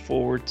looking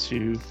forward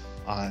to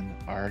on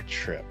our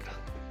trip.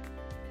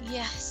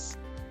 Yes.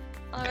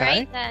 All Okay.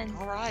 right then.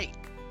 All right.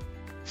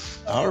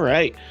 All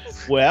right.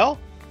 Well,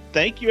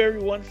 thank you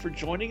everyone for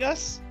joining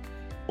us.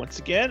 Once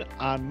again,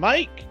 I'm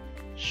Mike.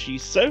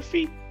 She's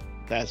Sophie.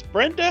 That's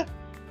Brenda.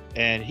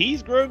 And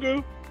he's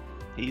Grogu.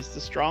 He's the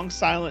strong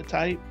silent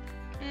type.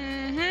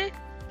 Mm-hmm.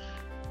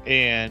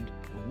 And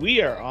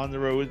we are on the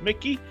road with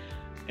Mickey.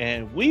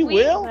 And we We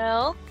will.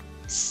 will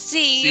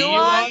see See you you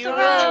on on the the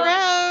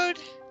road. road.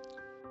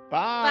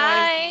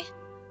 Bye. Bye.